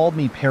 they have hauled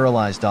me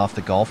paralyzed off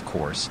the golf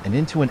course and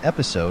into an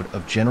episode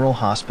of General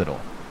Hospital.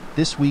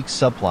 This week's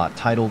subplot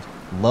titled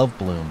Love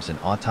Blooms in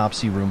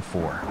Autopsy Room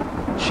 4.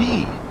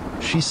 Gee,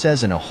 she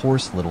says in a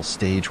hoarse little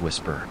stage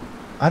whisper.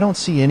 I don't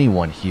see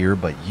anyone here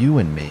but you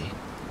and me.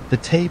 The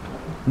tape,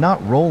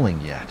 not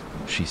rolling yet,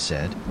 she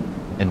said.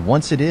 And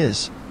once it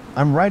is,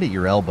 I'm right at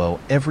your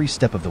elbow every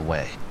step of the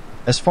way.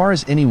 As far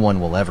as anyone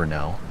will ever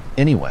know,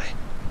 anyway.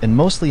 And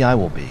mostly I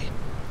will be.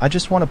 I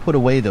just want to put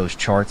away those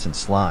charts and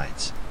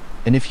slides.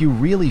 And if you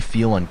really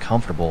feel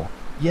uncomfortable,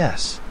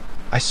 yes.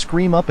 I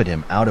scream up at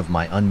him out of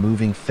my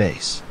unmoving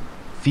face.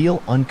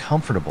 Feel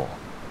uncomfortable.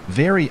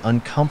 Very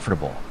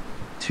uncomfortable.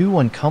 Too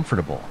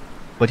uncomfortable.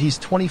 But he's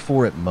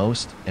 24 at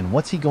most, and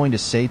what's he going to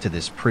say to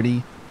this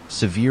pretty,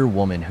 severe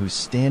woman who's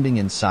standing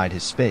inside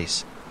his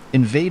space,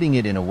 invading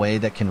it in a way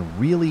that can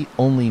really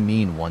only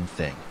mean one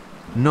thing?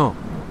 No,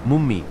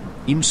 mummy,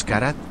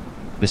 imskarat.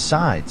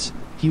 Besides,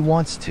 he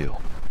wants to.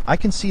 I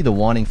can see the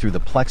wanting through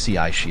the plexi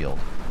eye shield,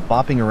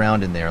 bopping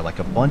around in there like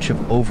a bunch of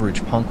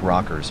overage punk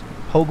rockers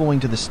pogoing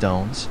to the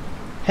Stones.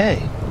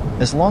 Hey,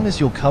 as long as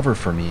you'll cover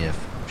for me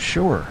if...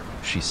 Sure,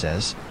 she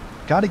says.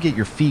 Gotta get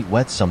your feet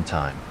wet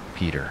sometime,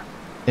 Peter.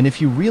 And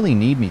if you really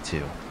need me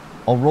to,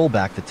 I'll roll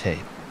back the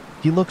tape.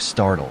 He looks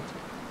startled.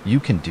 You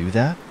can do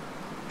that?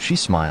 She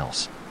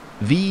smiles.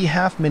 V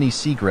half mini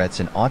cigarettes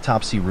in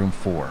Autopsy Room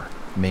 4,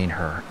 main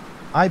her.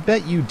 I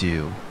bet you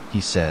do,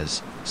 he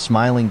says,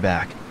 smiling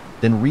back,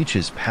 then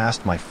reaches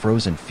past my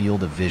frozen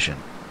field of vision.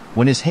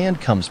 When his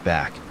hand comes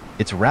back,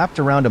 it's wrapped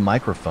around a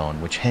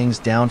microphone which hangs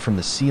down from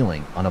the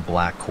ceiling on a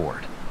black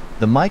cord.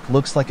 The mic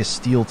looks like a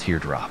steel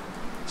teardrop.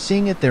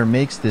 Seeing it there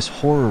makes this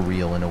horror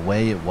real in a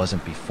way it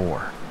wasn't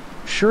before.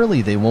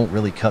 Surely they won't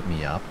really cut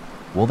me up,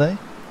 will they?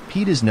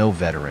 Pete is no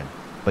veteran,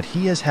 but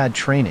he has had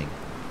training.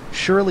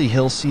 Surely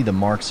he'll see the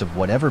marks of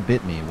whatever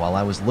bit me while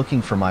I was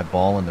looking for my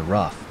ball in the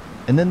rough,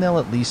 and then they'll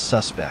at least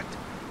suspect.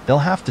 They'll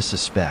have to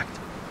suspect.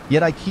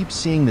 Yet I keep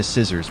seeing the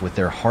scissors with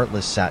their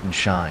heartless satin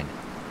shine,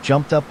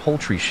 jumped up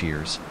poultry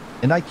shears,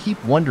 and I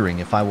keep wondering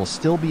if I will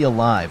still be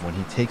alive when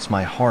he takes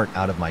my heart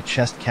out of my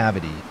chest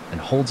cavity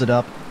and holds it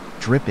up,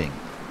 dripping,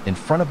 in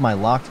front of my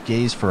locked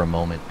gaze for a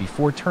moment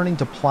before turning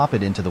to plop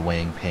it into the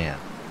weighing pan.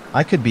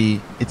 I could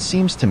be, it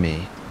seems to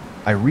me,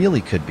 I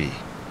really could be.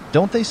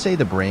 Don't they say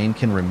the brain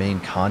can remain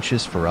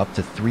conscious for up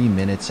to 3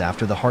 minutes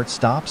after the heart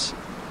stops?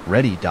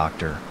 Ready,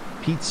 doctor,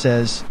 Pete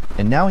says,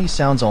 and now he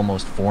sounds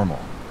almost formal.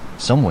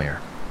 Somewhere,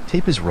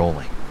 tape is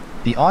rolling.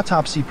 The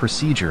autopsy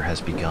procedure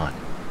has begun.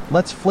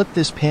 Let's flip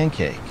this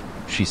pancake,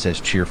 she says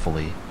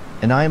cheerfully,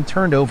 and I am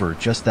turned over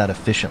just that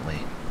efficiently.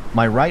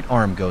 My right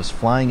arm goes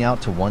flying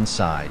out to one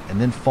side and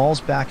then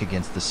falls back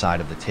against the side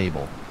of the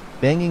table,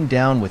 banging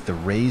down with the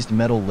raised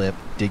metal lip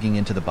digging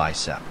into the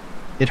bicep.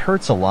 It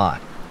hurts a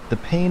lot. The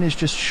pain is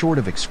just short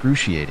of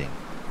excruciating,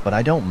 but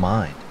I don't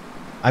mind.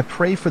 I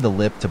pray for the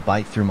lip to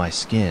bite through my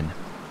skin,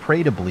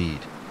 pray to bleed.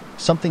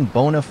 Something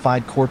bona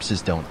fide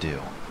corpses don't do.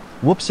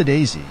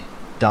 Whoops-a-daisy,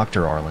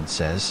 Dr. Arlen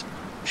says.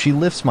 She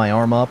lifts my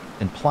arm up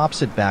and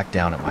plops it back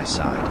down at my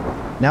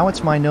side. Now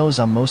it's my nose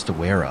I'm most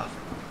aware of.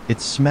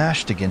 It's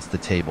smashed against the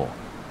table,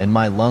 and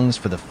my lungs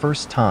for the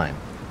first time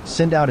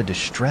send out a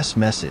distress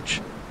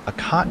message, a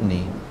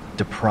cottony,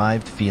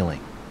 deprived feeling.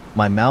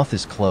 My mouth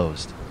is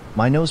closed,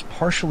 my nose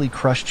partially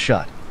crushed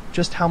shut,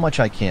 just how much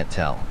I can't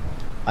tell.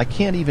 I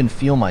can't even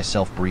feel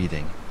myself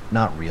breathing,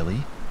 not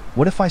really.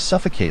 What if I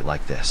suffocate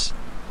like this?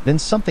 Then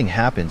something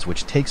happens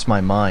which takes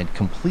my mind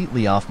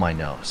completely off my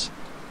nose.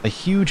 A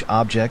huge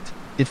object,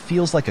 it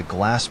feels like a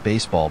glass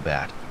baseball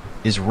bat,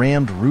 is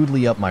rammed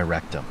rudely up my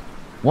rectum.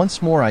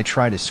 Once more I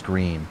try to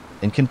scream,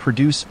 and can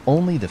produce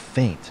only the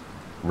faint,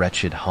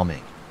 wretched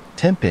humming.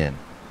 Temp in,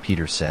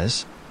 Peter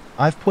says.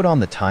 I've put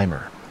on the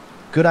timer.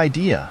 Good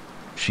idea,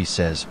 she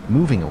says,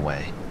 moving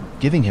away,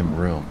 giving him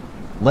room,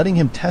 letting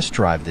him test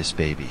drive this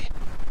baby,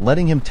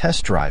 letting him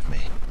test drive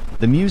me.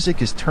 The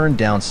music is turned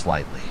down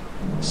slightly.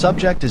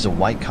 Subject is a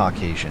white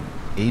Caucasian,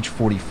 age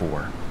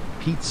 44.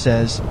 Pete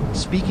says,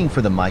 speaking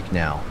for the mic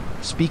now,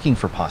 speaking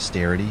for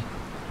posterity.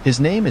 His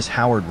name is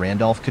Howard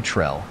Randolph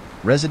Cottrell.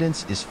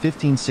 Residence is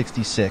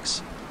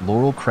 1566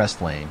 Laurel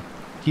Crest Lane,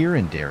 here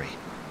in Derry.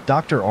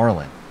 Dr.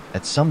 Arlen,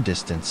 at some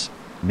distance,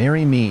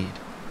 Mary Mead.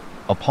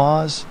 A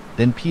pause,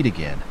 then Pete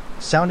again,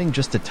 sounding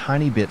just a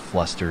tiny bit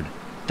flustered.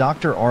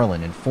 Dr.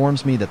 Arlen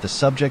informs me that the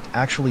subject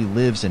actually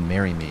lives in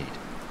Mary Mead,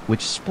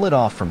 which split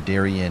off from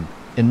Derry in.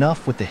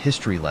 Enough with the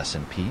history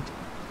lesson, Pete.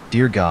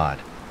 Dear God,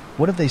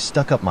 what have they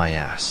stuck up my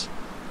ass?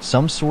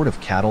 Some sort of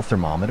cattle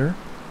thermometer?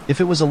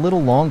 If it was a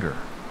little longer,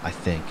 I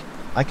think,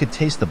 I could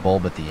taste the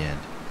bulb at the end.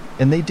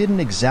 And they didn't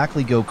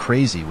exactly go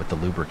crazy with the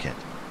lubricant.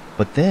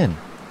 But then,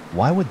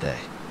 why would they?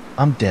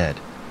 I'm dead.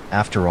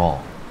 After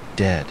all,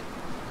 dead.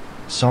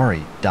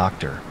 Sorry,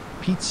 doctor,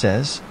 Pete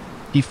says.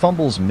 He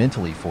fumbles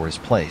mentally for his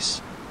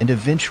place, and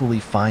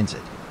eventually finds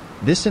it.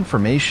 This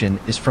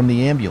information is from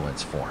the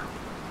ambulance form,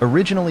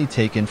 originally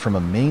taken from a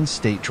Maine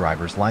state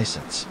driver's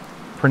license.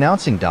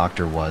 Pronouncing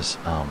doctor was,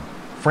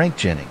 Frank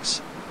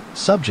Jennings.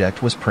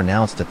 Subject was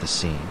pronounced at the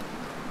scene.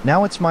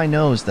 Now it's my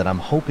nose that I'm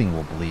hoping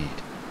will bleed.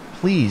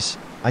 Please,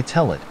 I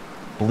tell it,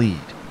 bleed.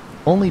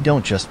 Only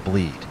don't just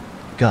bleed.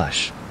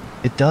 Gush.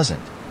 It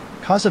doesn't.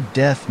 Cause of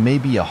death may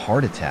be a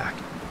heart attack,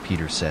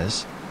 Peter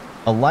says.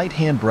 A light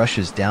hand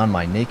brushes down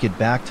my naked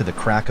back to the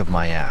crack of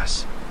my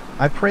ass.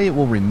 I pray it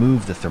will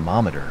remove the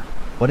thermometer,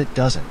 but it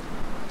doesn't.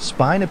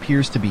 Spine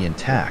appears to be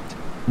intact.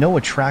 No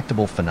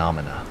attractable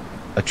phenomena.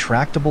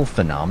 Attractable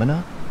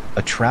phenomena?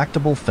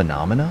 Attractable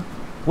phenomena?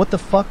 What the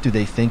fuck do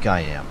they think I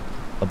am?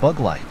 A bug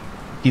light.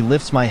 He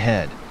lifts my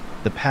head,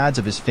 the pads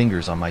of his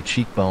fingers on my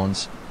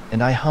cheekbones,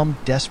 and I hum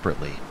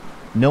desperately,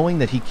 knowing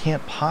that he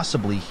can't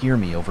possibly hear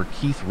me over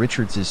Keith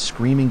Richards'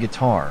 screaming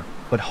guitar,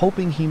 but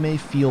hoping he may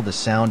feel the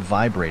sound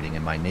vibrating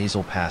in my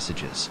nasal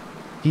passages.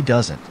 He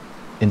doesn't.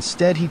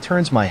 Instead, he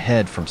turns my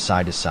head from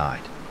side to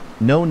side.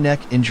 No neck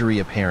injury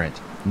apparent,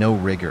 no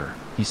rigor,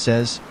 he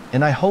says,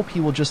 and I hope he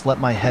will just let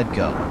my head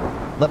go.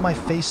 Let my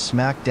face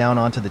smack down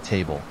onto the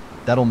table.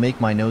 That'll make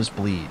my nose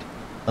bleed,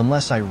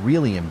 unless I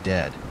really am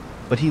dead.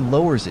 But he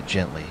lowers it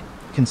gently,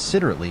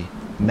 considerately,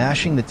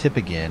 mashing the tip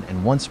again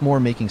and once more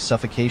making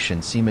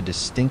suffocation seem a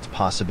distinct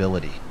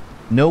possibility.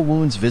 No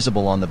wounds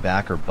visible on the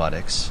back or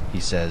buttocks,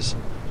 he says,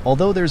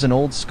 although there's an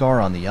old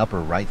scar on the upper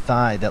right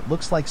thigh that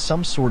looks like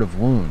some sort of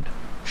wound.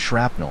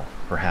 Shrapnel,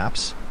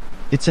 perhaps?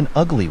 It's an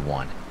ugly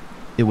one.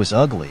 It was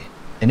ugly,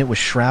 and it was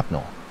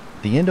shrapnel.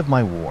 The end of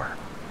my war.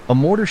 A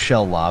mortar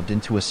shell lobbed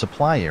into a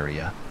supply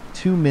area,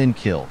 2 men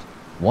killed.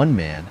 1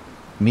 man,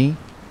 me,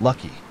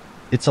 lucky.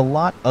 It's a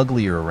lot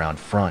uglier around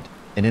front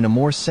and in a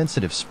more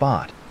sensitive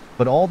spot,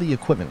 but all the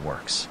equipment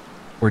works.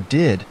 Or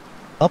did,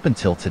 up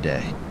until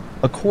today.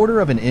 A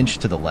 1/4 of an inch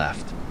to the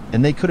left,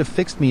 and they could have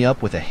fixed me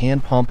up with a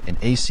hand pump and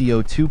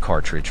ACO2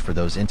 cartridge for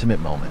those intimate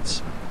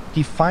moments.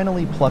 He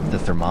finally plucked the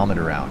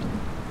thermometer out.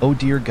 Oh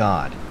dear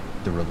God,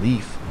 the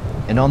relief.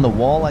 And on the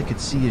wall I could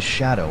see his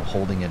shadow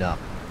holding it up.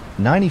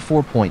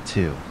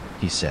 94.2,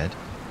 he said.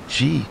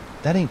 Gee,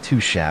 that ain't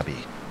too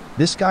shabby.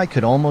 This guy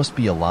could almost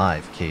be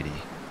alive,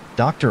 Katie.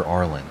 Dr.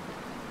 Arlen.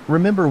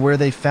 Remember where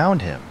they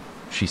found him,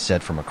 she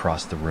said from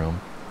across the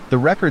room. The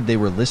record they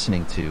were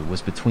listening to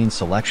was between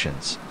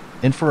selections,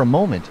 and for a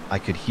moment I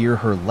could hear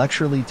her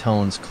lecturely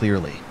tones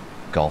clearly.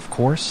 Golf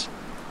course?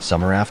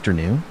 Summer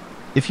afternoon?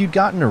 If you'd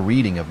gotten a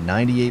reading of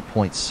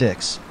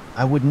 98.6,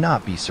 I would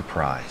not be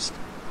surprised.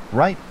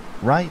 Right,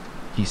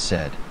 he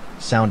said,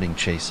 sounding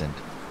chastened.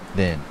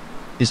 Then,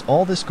 is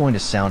all this going to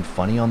sound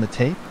funny on the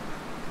tape?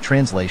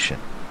 Translation.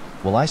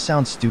 Will I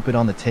sound stupid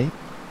on the tape?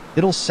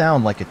 It'll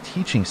sound like a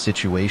teaching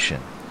situation,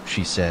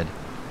 she said,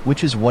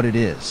 which is what it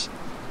is.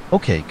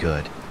 Okay,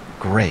 good.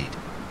 Great.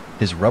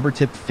 His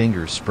rubber-tipped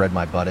fingers spread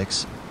my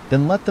buttocks,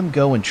 then let them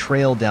go and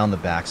trail down the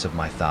backs of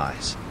my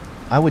thighs.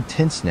 I would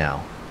tense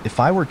now, if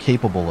I were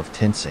capable of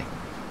tensing.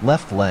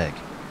 Left leg,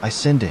 I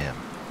send to him.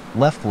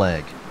 Left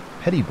leg,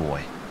 petty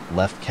boy.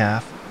 Left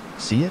calf,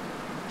 see it?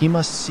 He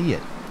must see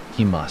it.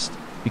 He must,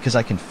 because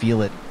I can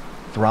feel it,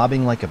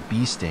 throbbing like a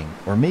bee sting,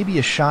 or maybe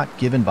a shot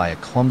given by a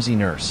clumsy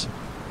nurse,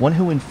 one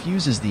who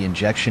infuses the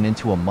injection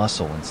into a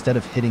muscle instead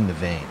of hitting the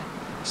vein.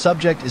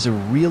 Subject is a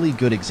really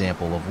good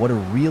example of what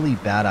a really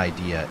bad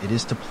idea it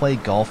is to play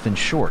golf in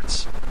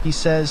shorts, he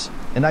says,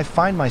 and I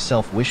find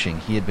myself wishing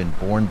he had been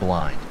born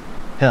blind.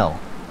 Hell,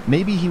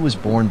 maybe he was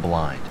born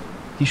blind.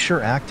 He's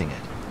sure acting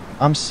it.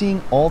 I'm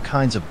seeing all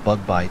kinds of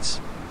bug bites,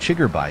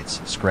 chigger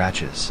bites,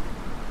 scratches.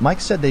 Mike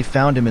said they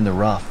found him in the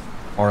rough,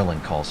 Arlen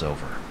calls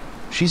over.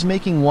 She's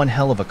making one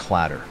hell of a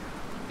clatter.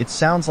 It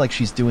sounds like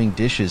she's doing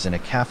dishes in a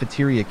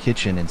cafeteria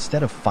kitchen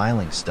instead of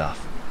filing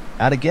stuff.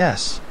 At a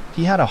guess,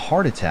 he had a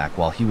heart attack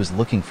while he was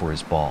looking for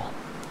his ball.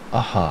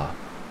 Aha.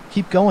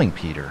 Keep going,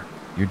 Peter.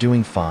 You're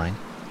doing fine.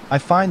 I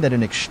find that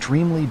an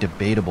extremely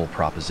debatable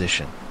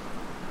proposition.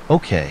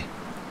 Okay.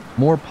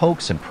 More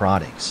pokes and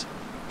proddings.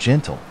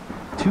 Gentle.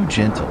 Too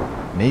gentle.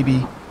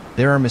 Maybe.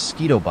 There are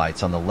mosquito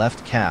bites on the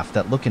left calf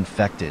that look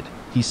infected,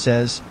 he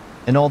says,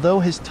 and although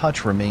his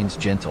touch remains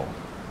gentle,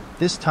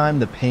 this time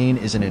the pain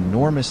is an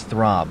enormous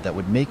throb that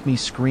would make me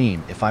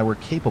scream if I were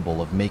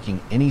capable of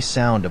making any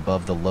sound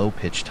above the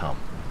low-pitched hum.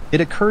 It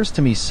occurs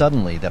to me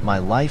suddenly that my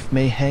life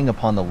may hang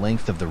upon the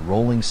length of the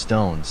Rolling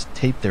Stones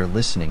tape they're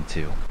listening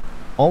to,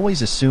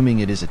 always assuming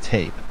it is a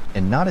tape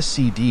and not a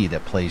CD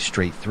that plays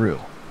straight through,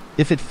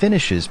 if it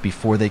finishes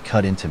before they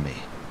cut into me.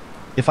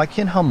 If I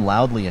can hum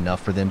loudly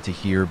enough for them to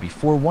hear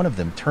before one of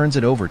them turns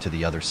it over to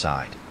the other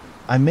side.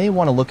 I may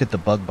want to look at the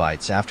bug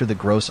bites after the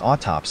gross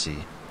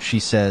autopsy, she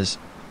says,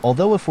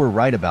 although if we're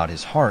right about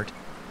his heart,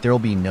 there'll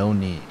be no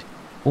need.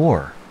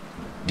 Or,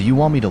 do you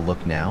want me to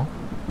look now?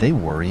 They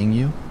worrying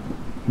you?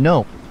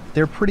 No,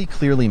 they're pretty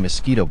clearly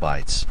mosquito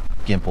bites,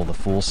 Gimple the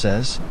Fool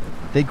says.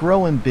 They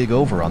grow him big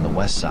over on the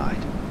west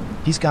side.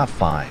 He's got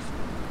 5,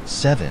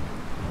 7,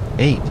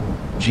 8,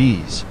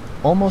 geez,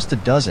 almost a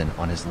dozen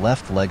on his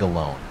left leg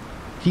alone.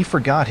 He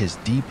forgot his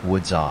deep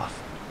woods off.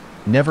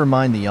 Never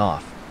mind the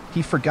off.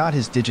 He forgot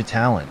his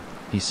digitalin,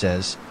 he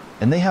says,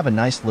 and they have a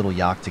nice little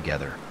yak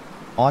together.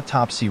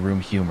 Autopsy room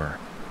humor.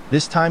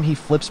 This time he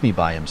flips me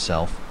by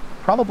himself,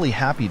 probably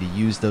happy to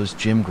use those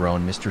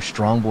gym-grown Mr.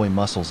 Strongboy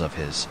muscles of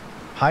his,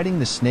 hiding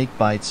the snake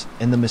bites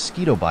and the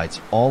mosquito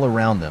bites all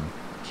around them,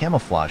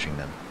 camouflaging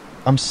them.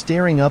 I'm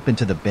staring up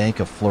into the bank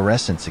of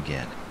fluorescence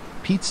again.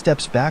 Pete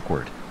steps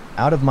backward,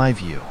 out of my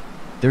view.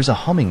 There's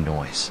a humming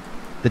noise.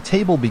 The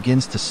table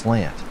begins to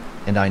slant,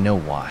 and I know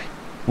why.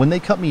 When they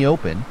cut me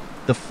open,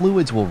 the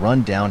fluids will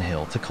run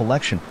downhill to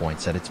collection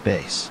points at its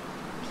base.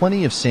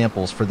 Plenty of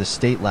samples for the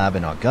state lab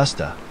in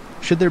Augusta,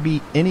 should there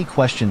be any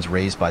questions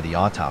raised by the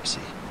autopsy.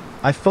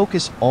 I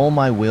focus all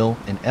my will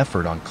and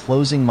effort on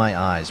closing my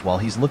eyes while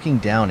he's looking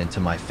down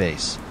into my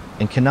face,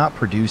 and cannot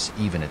produce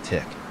even a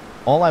tick.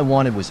 All I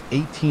wanted was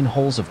 18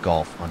 holes of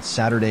golf on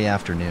Saturday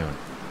afternoon,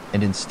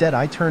 and instead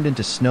I turned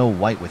into Snow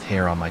White with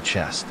hair on my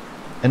chest.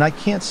 And I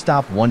can't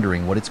stop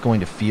wondering what it's going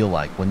to feel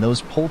like when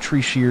those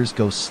poultry shears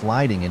go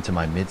sliding into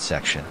my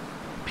midsection.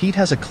 Pete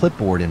has a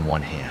clipboard in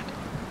one hand.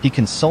 He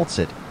consults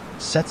it,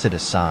 sets it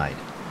aside,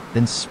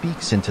 then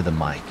speaks into the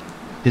mic.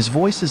 His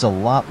voice is a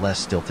lot less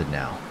stilted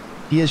now.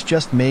 He has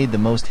just made the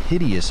most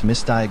hideous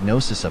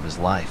misdiagnosis of his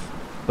life,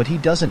 but he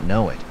doesn't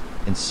know it,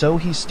 and so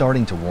he's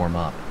starting to warm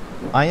up.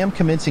 I am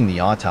commencing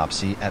the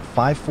autopsy at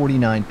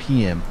 5:49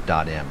 p.m.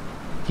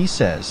 He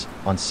says,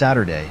 on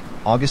Saturday,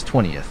 August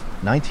 20th,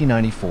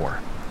 1994.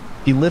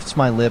 He lifts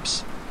my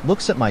lips,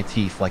 looks at my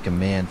teeth like a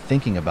man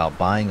thinking about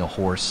buying a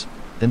horse,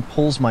 then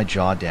pulls my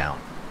jaw down.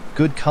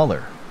 Good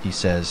color, he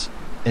says,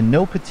 and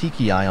no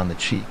petechiae on the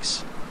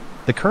cheeks.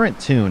 The current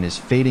tune is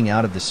fading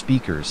out of the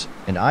speakers,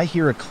 and I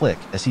hear a click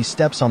as he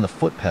steps on the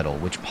foot pedal,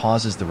 which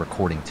pauses the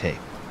recording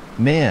tape.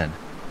 Man,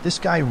 this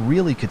guy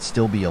really could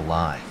still be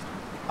alive.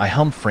 I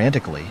hum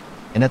frantically,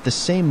 and at the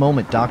same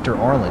moment Dr.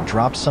 Arlen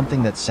drops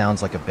something that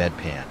sounds like a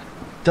bedpan.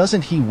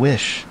 Doesn't he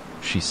wish,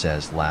 she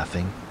says,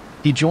 laughing.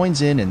 He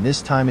joins in, and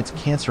this time it's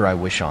cancer I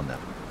wish on them.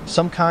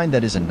 Some kind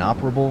that is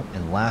inoperable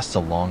and lasts a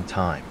long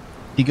time.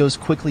 He goes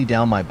quickly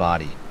down my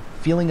body,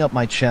 feeling up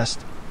my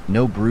chest,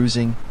 no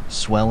bruising,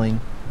 swelling,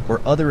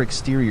 or other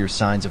exterior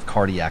signs of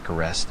cardiac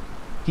arrest.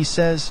 He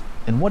says,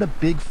 and what a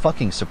big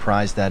fucking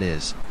surprise that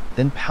is,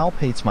 then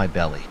palpates my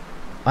belly.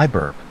 I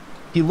burp.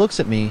 He looks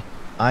at me,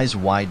 eyes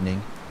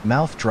widening,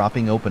 mouth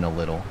dropping open a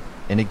little,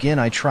 and again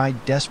I try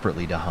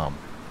desperately to hum.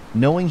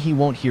 Knowing he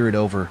won't hear it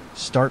over,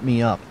 start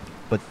me up,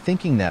 but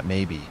thinking that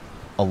maybe,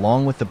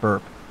 along with the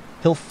burp,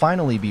 he'll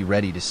finally be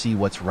ready to see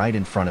what's right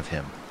in front of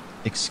him.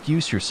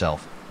 Excuse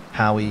yourself,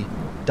 Howie.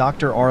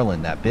 Dr.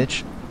 Arlen, that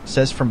bitch,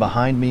 says from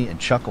behind me and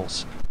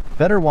chuckles.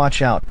 Better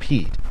watch out,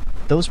 Pete.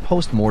 Those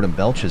post-mortem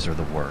belches are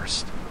the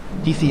worst.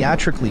 He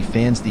theatrically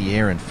fans the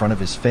air in front of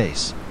his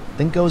face,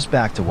 then goes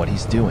back to what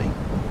he's doing.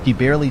 He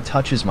barely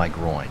touches my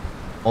groin,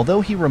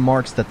 although he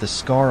remarks that the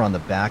scar on the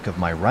back of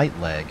my right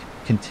leg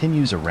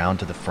continues around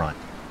to the front.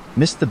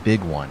 Missed the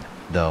big one,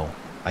 though,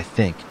 I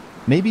think.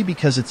 Maybe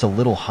because it's a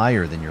little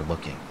higher than you're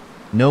looking.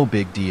 No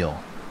big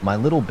deal, my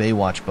little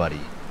Baywatch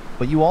buddy.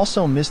 But you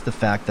also missed the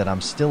fact that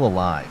I'm still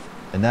alive,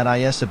 and that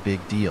is a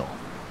big deal.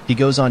 He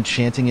goes on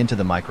chanting into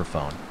the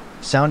microphone,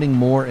 sounding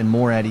more and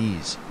more at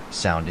ease,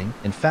 sounding,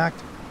 in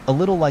fact, a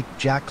little like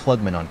Jack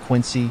Klugman on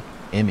Quincy,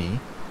 Emmy,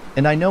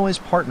 and I know his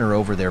partner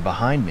over there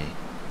behind me,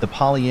 the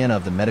Pollyanna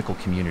of the medical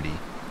community,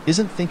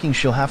 isn't thinking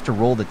she'll have to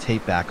roll the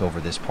tape back over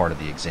this part of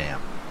the exam.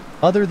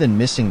 Other than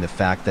missing the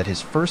fact that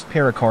his first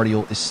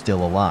pericardial is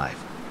still alive.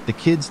 The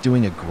kid's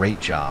doing a great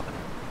job.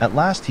 At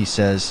last he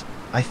says,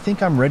 I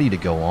think I'm ready to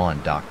go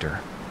on, doctor.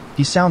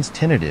 He sounds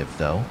tentative,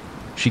 though.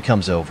 She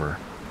comes over,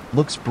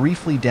 looks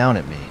briefly down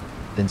at me,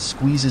 then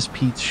squeezes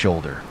Pete's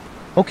shoulder.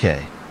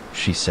 Okay,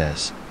 she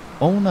says.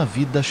 Ona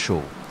vida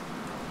show.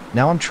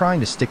 Now I'm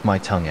trying to stick my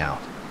tongue out.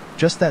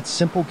 Just that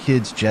simple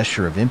kid's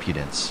gesture of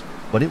impudence,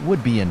 but it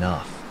would be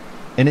enough.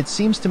 And it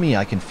seems to me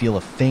I can feel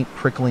a faint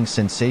prickling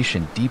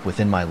sensation deep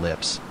within my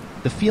lips,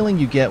 the feeling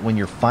you get when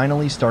you're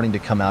finally starting to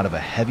come out of a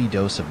heavy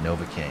dose of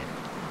Novocaine.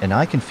 And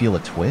I can feel a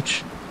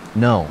twitch?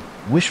 No,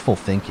 wishful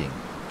thinking.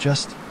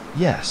 Just,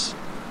 yes.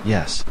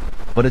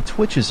 But a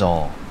twitch is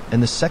all,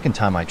 and the second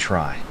time I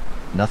try,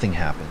 nothing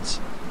happens.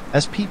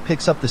 As Pete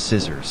picks up the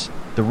scissors,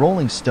 the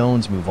Rolling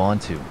Stones move on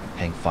to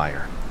Hang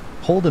Fire.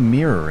 Hold a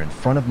mirror in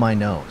front of my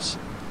nose.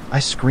 I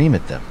scream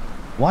at them.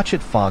 Watch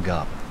it fog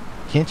up.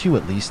 Can't you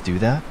at least do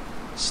that?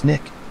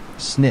 Snick,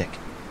 snick,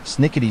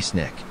 snickety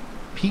snick.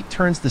 Pete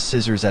turns the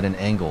scissors at an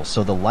angle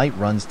so the light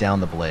runs down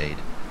the blade,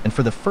 and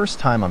for the first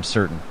time I'm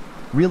certain,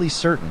 really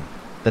certain,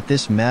 that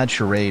this mad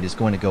charade is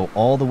going to go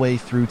all the way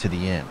through to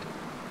the end.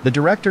 The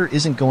director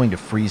isn't going to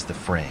freeze the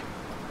frame.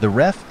 The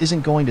ref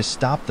isn't going to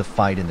stop the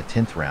fight in the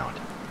 10th round.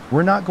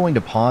 We're not going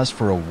to pause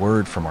for a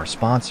word from our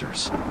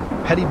sponsors.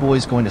 Petty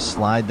Boy's going to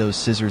slide those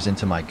scissors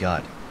into my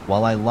gut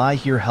while I lie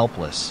here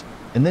helpless,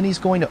 and then he's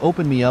going to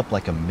open me up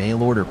like a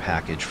mail-order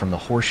package from the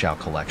Horseshoe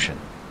collection.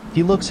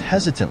 He looks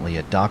hesitantly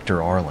at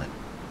Dr. Arlen.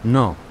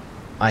 No.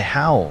 I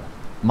howl,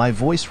 my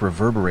voice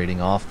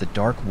reverberating off the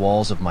dark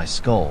walls of my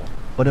skull,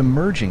 but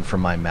emerging from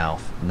my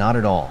mouth, not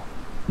at all.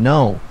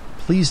 No,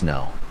 please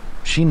no.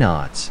 She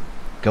nods.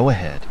 Go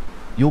ahead.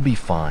 You'll be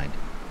fine.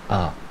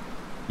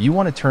 You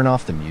want to turn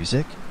off the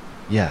music?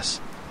 Yes,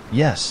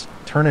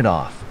 turn it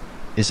off.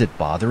 Is it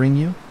bothering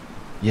you?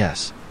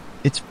 Yes,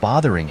 it's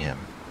bothering him.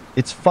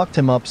 It's fucked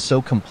him up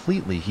so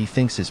completely he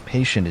thinks his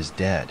patient is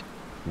dead.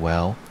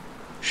 Well,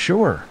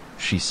 sure,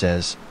 she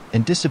says,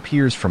 and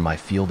disappears from my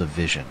field of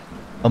vision.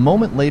 A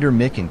moment later,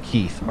 Mick and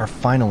Keith are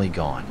finally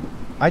gone.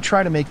 I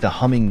try to make the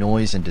humming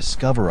noise and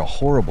discover a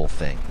horrible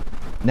thing.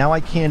 Now I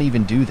can't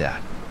even do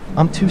that.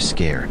 I'm too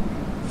scared.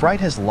 Fright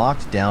has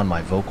locked down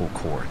my vocal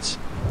cords.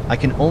 I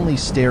can only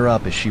stare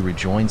up as she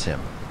rejoins him,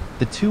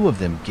 the two of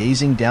them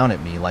gazing down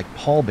at me like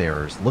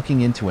pallbearers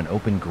looking into an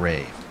open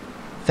grave.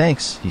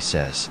 Thanks, he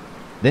says.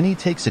 Then he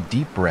takes a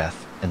deep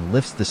breath and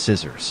lifts the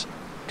scissors.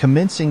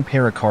 Commencing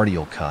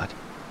pericardial cut,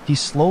 he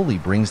slowly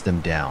brings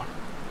them down.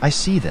 I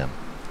see them.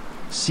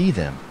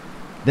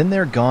 Then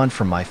they're gone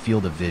from my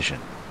field of vision.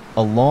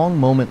 A long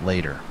moment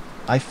later,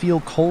 I feel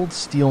cold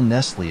steel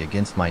Nestle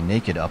against my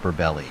naked upper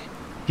belly.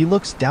 He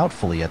looks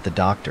doubtfully at the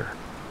doctor.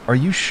 Are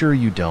you sure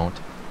you don't?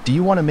 Do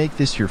you want to make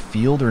this your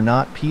field or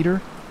not,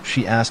 Peter?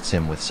 She asks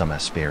him with some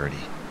asperity.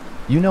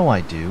 You know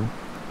I do,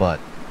 but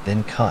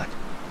then cut.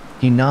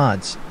 He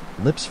nods,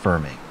 lips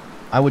firming.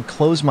 I would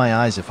close my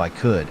eyes if I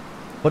could,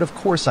 but of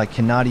course I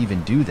cannot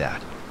even do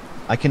that.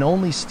 I can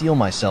only steel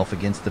myself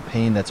against the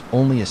pain that's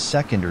only a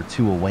second or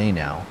two away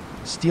now,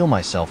 steel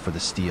myself for the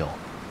steel.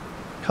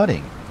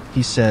 Cutting,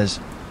 he says,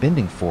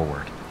 bending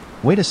forward.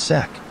 Wait a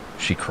sec,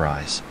 she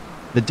cries.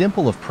 The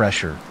dimple of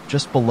pressure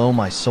just below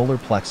my solar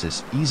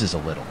plexus eases a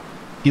little.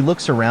 He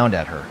looks around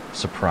at her,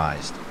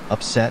 surprised,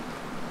 upset,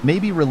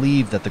 maybe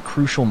relieved that the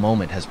crucial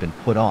moment has been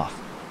put off.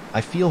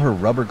 I feel her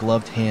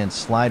rubber-gloved hand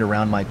slide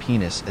around my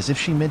penis as if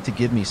she meant to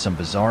give me some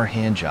bizarre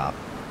handjob.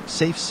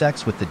 Safe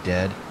sex with the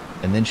dead,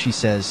 and then she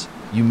says,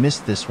 "You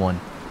missed this one,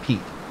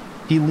 Pete."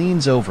 He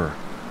leans over,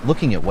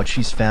 looking at what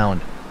she's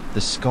found,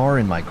 the scar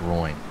in my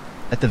groin,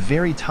 at the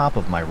very top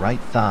of my right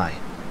thigh,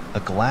 a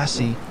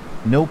glassy,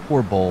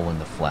 no-pore bowl in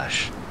the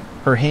flesh.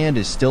 Her hand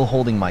is still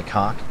holding my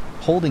cock,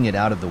 holding it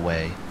out of the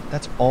way.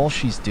 That's all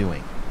she's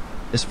doing.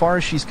 As far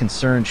as she's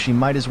concerned, she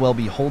might as well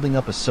be holding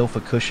up a sofa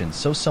cushion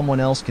so someone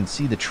else can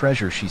see the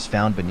treasure she's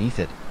found beneath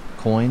it.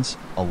 Coins,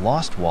 a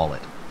lost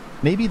wallet.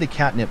 Maybe the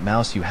catnip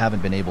mouse you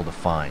haven't been able to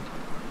find.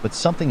 But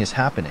something is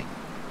happening.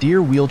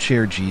 Dear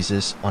wheelchair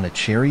Jesus on a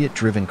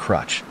chariot-driven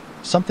crutch,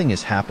 something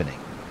is happening.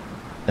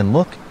 And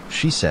look,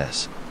 she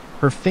says.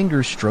 Her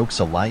finger strokes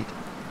a light,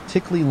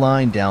 tickly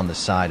line down the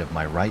side of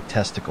my right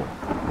testicle.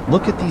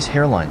 Look at these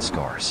hairline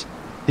scars.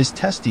 His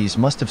testes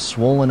must have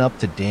swollen up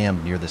to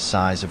damn near the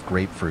size of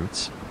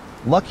grapefruits.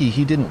 Lucky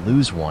he didn't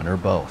lose one or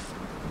both.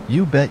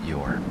 You bet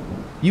your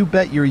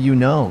you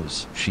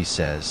knows, she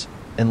says,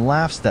 and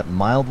laughs that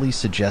mildly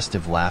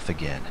suggestive laugh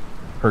again.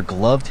 Her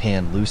gloved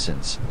hand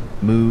loosens,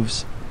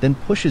 moves, then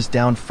pushes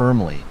down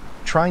firmly,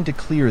 trying to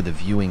clear the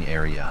viewing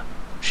area.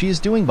 She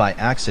is doing by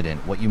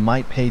accident what you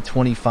might pay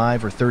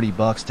 25 or 30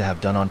 bucks to have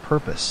done on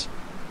purpose.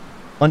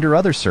 Under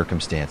other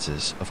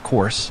circumstances, of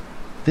course,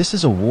 this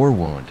is a war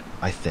wound,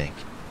 I think.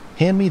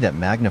 Hand me that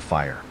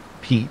magnifier,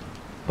 Pete.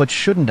 But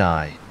shouldn't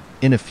I?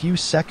 In a few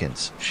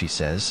seconds, she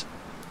says.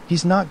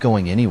 He's not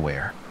going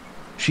anywhere.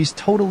 She's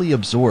totally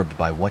absorbed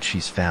by what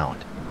she's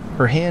found.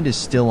 Her hand is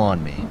still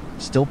on me,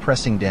 still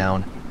pressing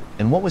down,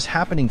 and what was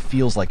happening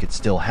feels like it's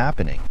still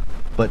happening.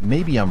 But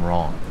maybe I'm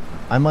wrong.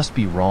 I must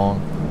be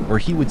wrong, or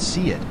he would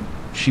see it.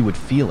 She would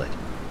feel it.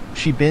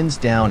 She bends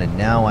down and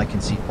now I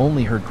can see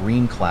only her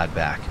green-clad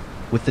back,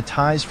 with the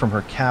ties from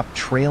her cap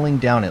trailing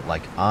down it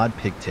like odd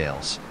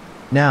pigtails.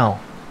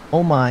 Now,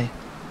 oh my,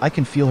 I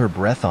can feel her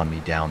breath on me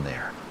down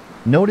there.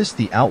 Notice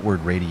the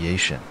outward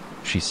radiation,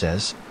 she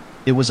says.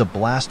 It was a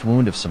blast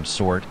wound of some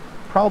sort,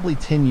 probably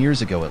 10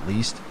 years ago at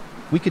least.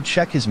 We could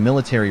check his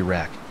military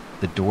rec.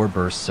 The door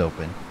bursts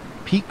open.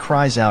 Pete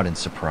cries out in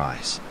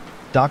surprise.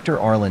 Dr.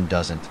 Arlen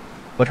doesn't,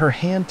 but her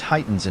hand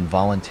tightens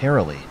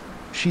involuntarily.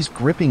 She's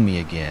gripping me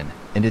again,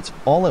 and it's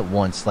all at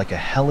once like a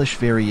hellish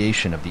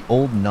variation of the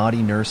old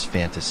naughty nurse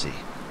fantasy.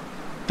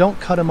 Don't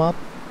cut him up,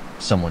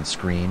 someone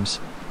screams,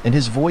 and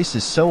his voice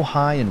is so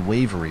high and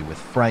wavery with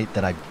fright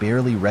that I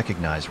barely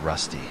recognize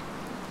Rusty.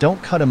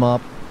 Don't cut him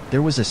up.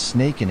 There was a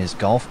snake in his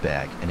golf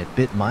bag and it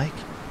bit Mike.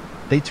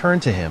 They turn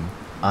to him,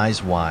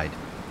 eyes wide,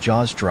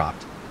 jaws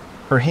dropped.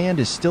 Her hand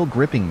is still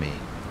gripping me,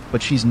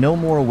 but she's no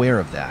more aware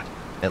of that,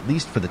 at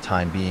least for the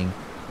time being,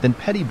 than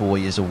Petty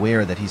Boy is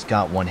aware that he's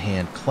got one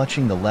hand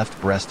clutching the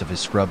left breast of his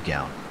scrub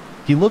gown.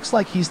 He looks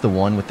like he's the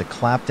one with the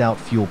clapped-out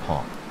fuel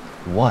pump.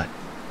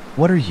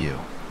 What are you?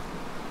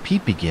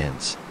 Pete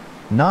begins.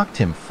 Knocked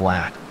him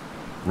flat.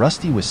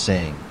 Rusty was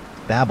saying,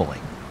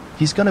 babbling.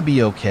 He's gonna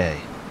be okay,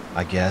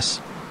 I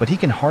guess, but he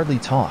can hardly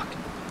talk.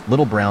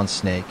 Little brown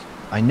snake.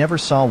 I never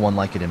saw one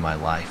like it in my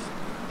life.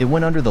 It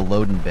went under the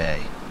Loden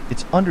Bay.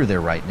 It's under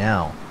there right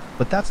now,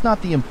 but that's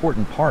not the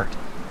important part.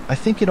 I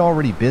think it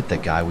already bit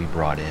that guy we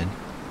brought in.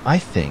 I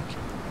think.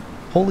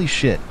 Holy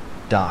shit,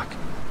 Doc.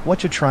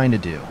 What you trying to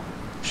do?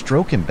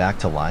 Stroke him back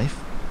to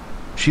life?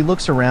 She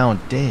looks around,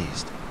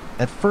 dazed,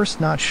 at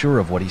first not sure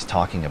of what he's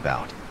talking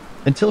about,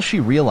 until she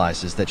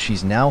realizes that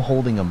she's now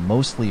holding a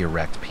mostly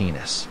erect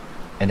penis.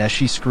 And as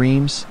she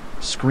screams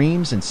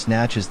and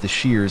snatches the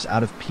shears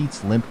out of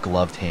Pete's limp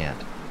gloved hand,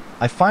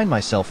 I find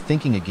myself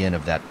thinking again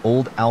of that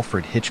old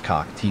Alfred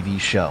Hitchcock TV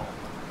show.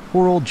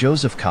 Poor old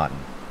Joseph Cotton,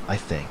 I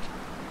think.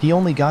 He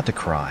only got to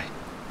cry.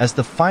 As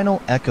the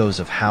final echoes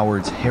of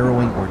Howard's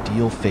harrowing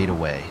ordeal fade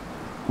away,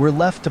 we're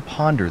left to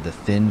ponder the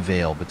thin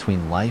veil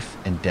between life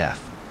and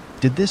death.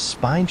 Did this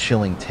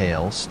spine-chilling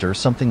tale stir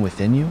something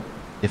within you?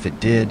 If it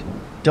did,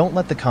 don't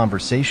let the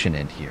conversation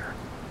end here.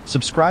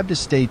 Subscribe to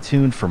stay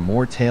tuned for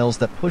more tales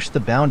that push the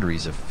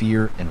boundaries of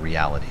fear and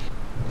reality.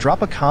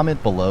 Drop a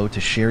comment below to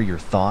share your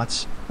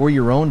thoughts or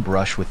your own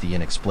brush with the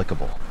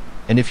inexplicable.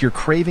 And if you're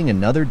craving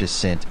another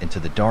descent into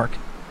the dark,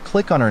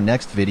 click on our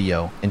next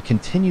video and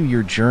continue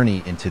your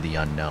journey into the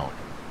unknown.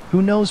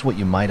 Who knows what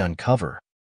you might uncover?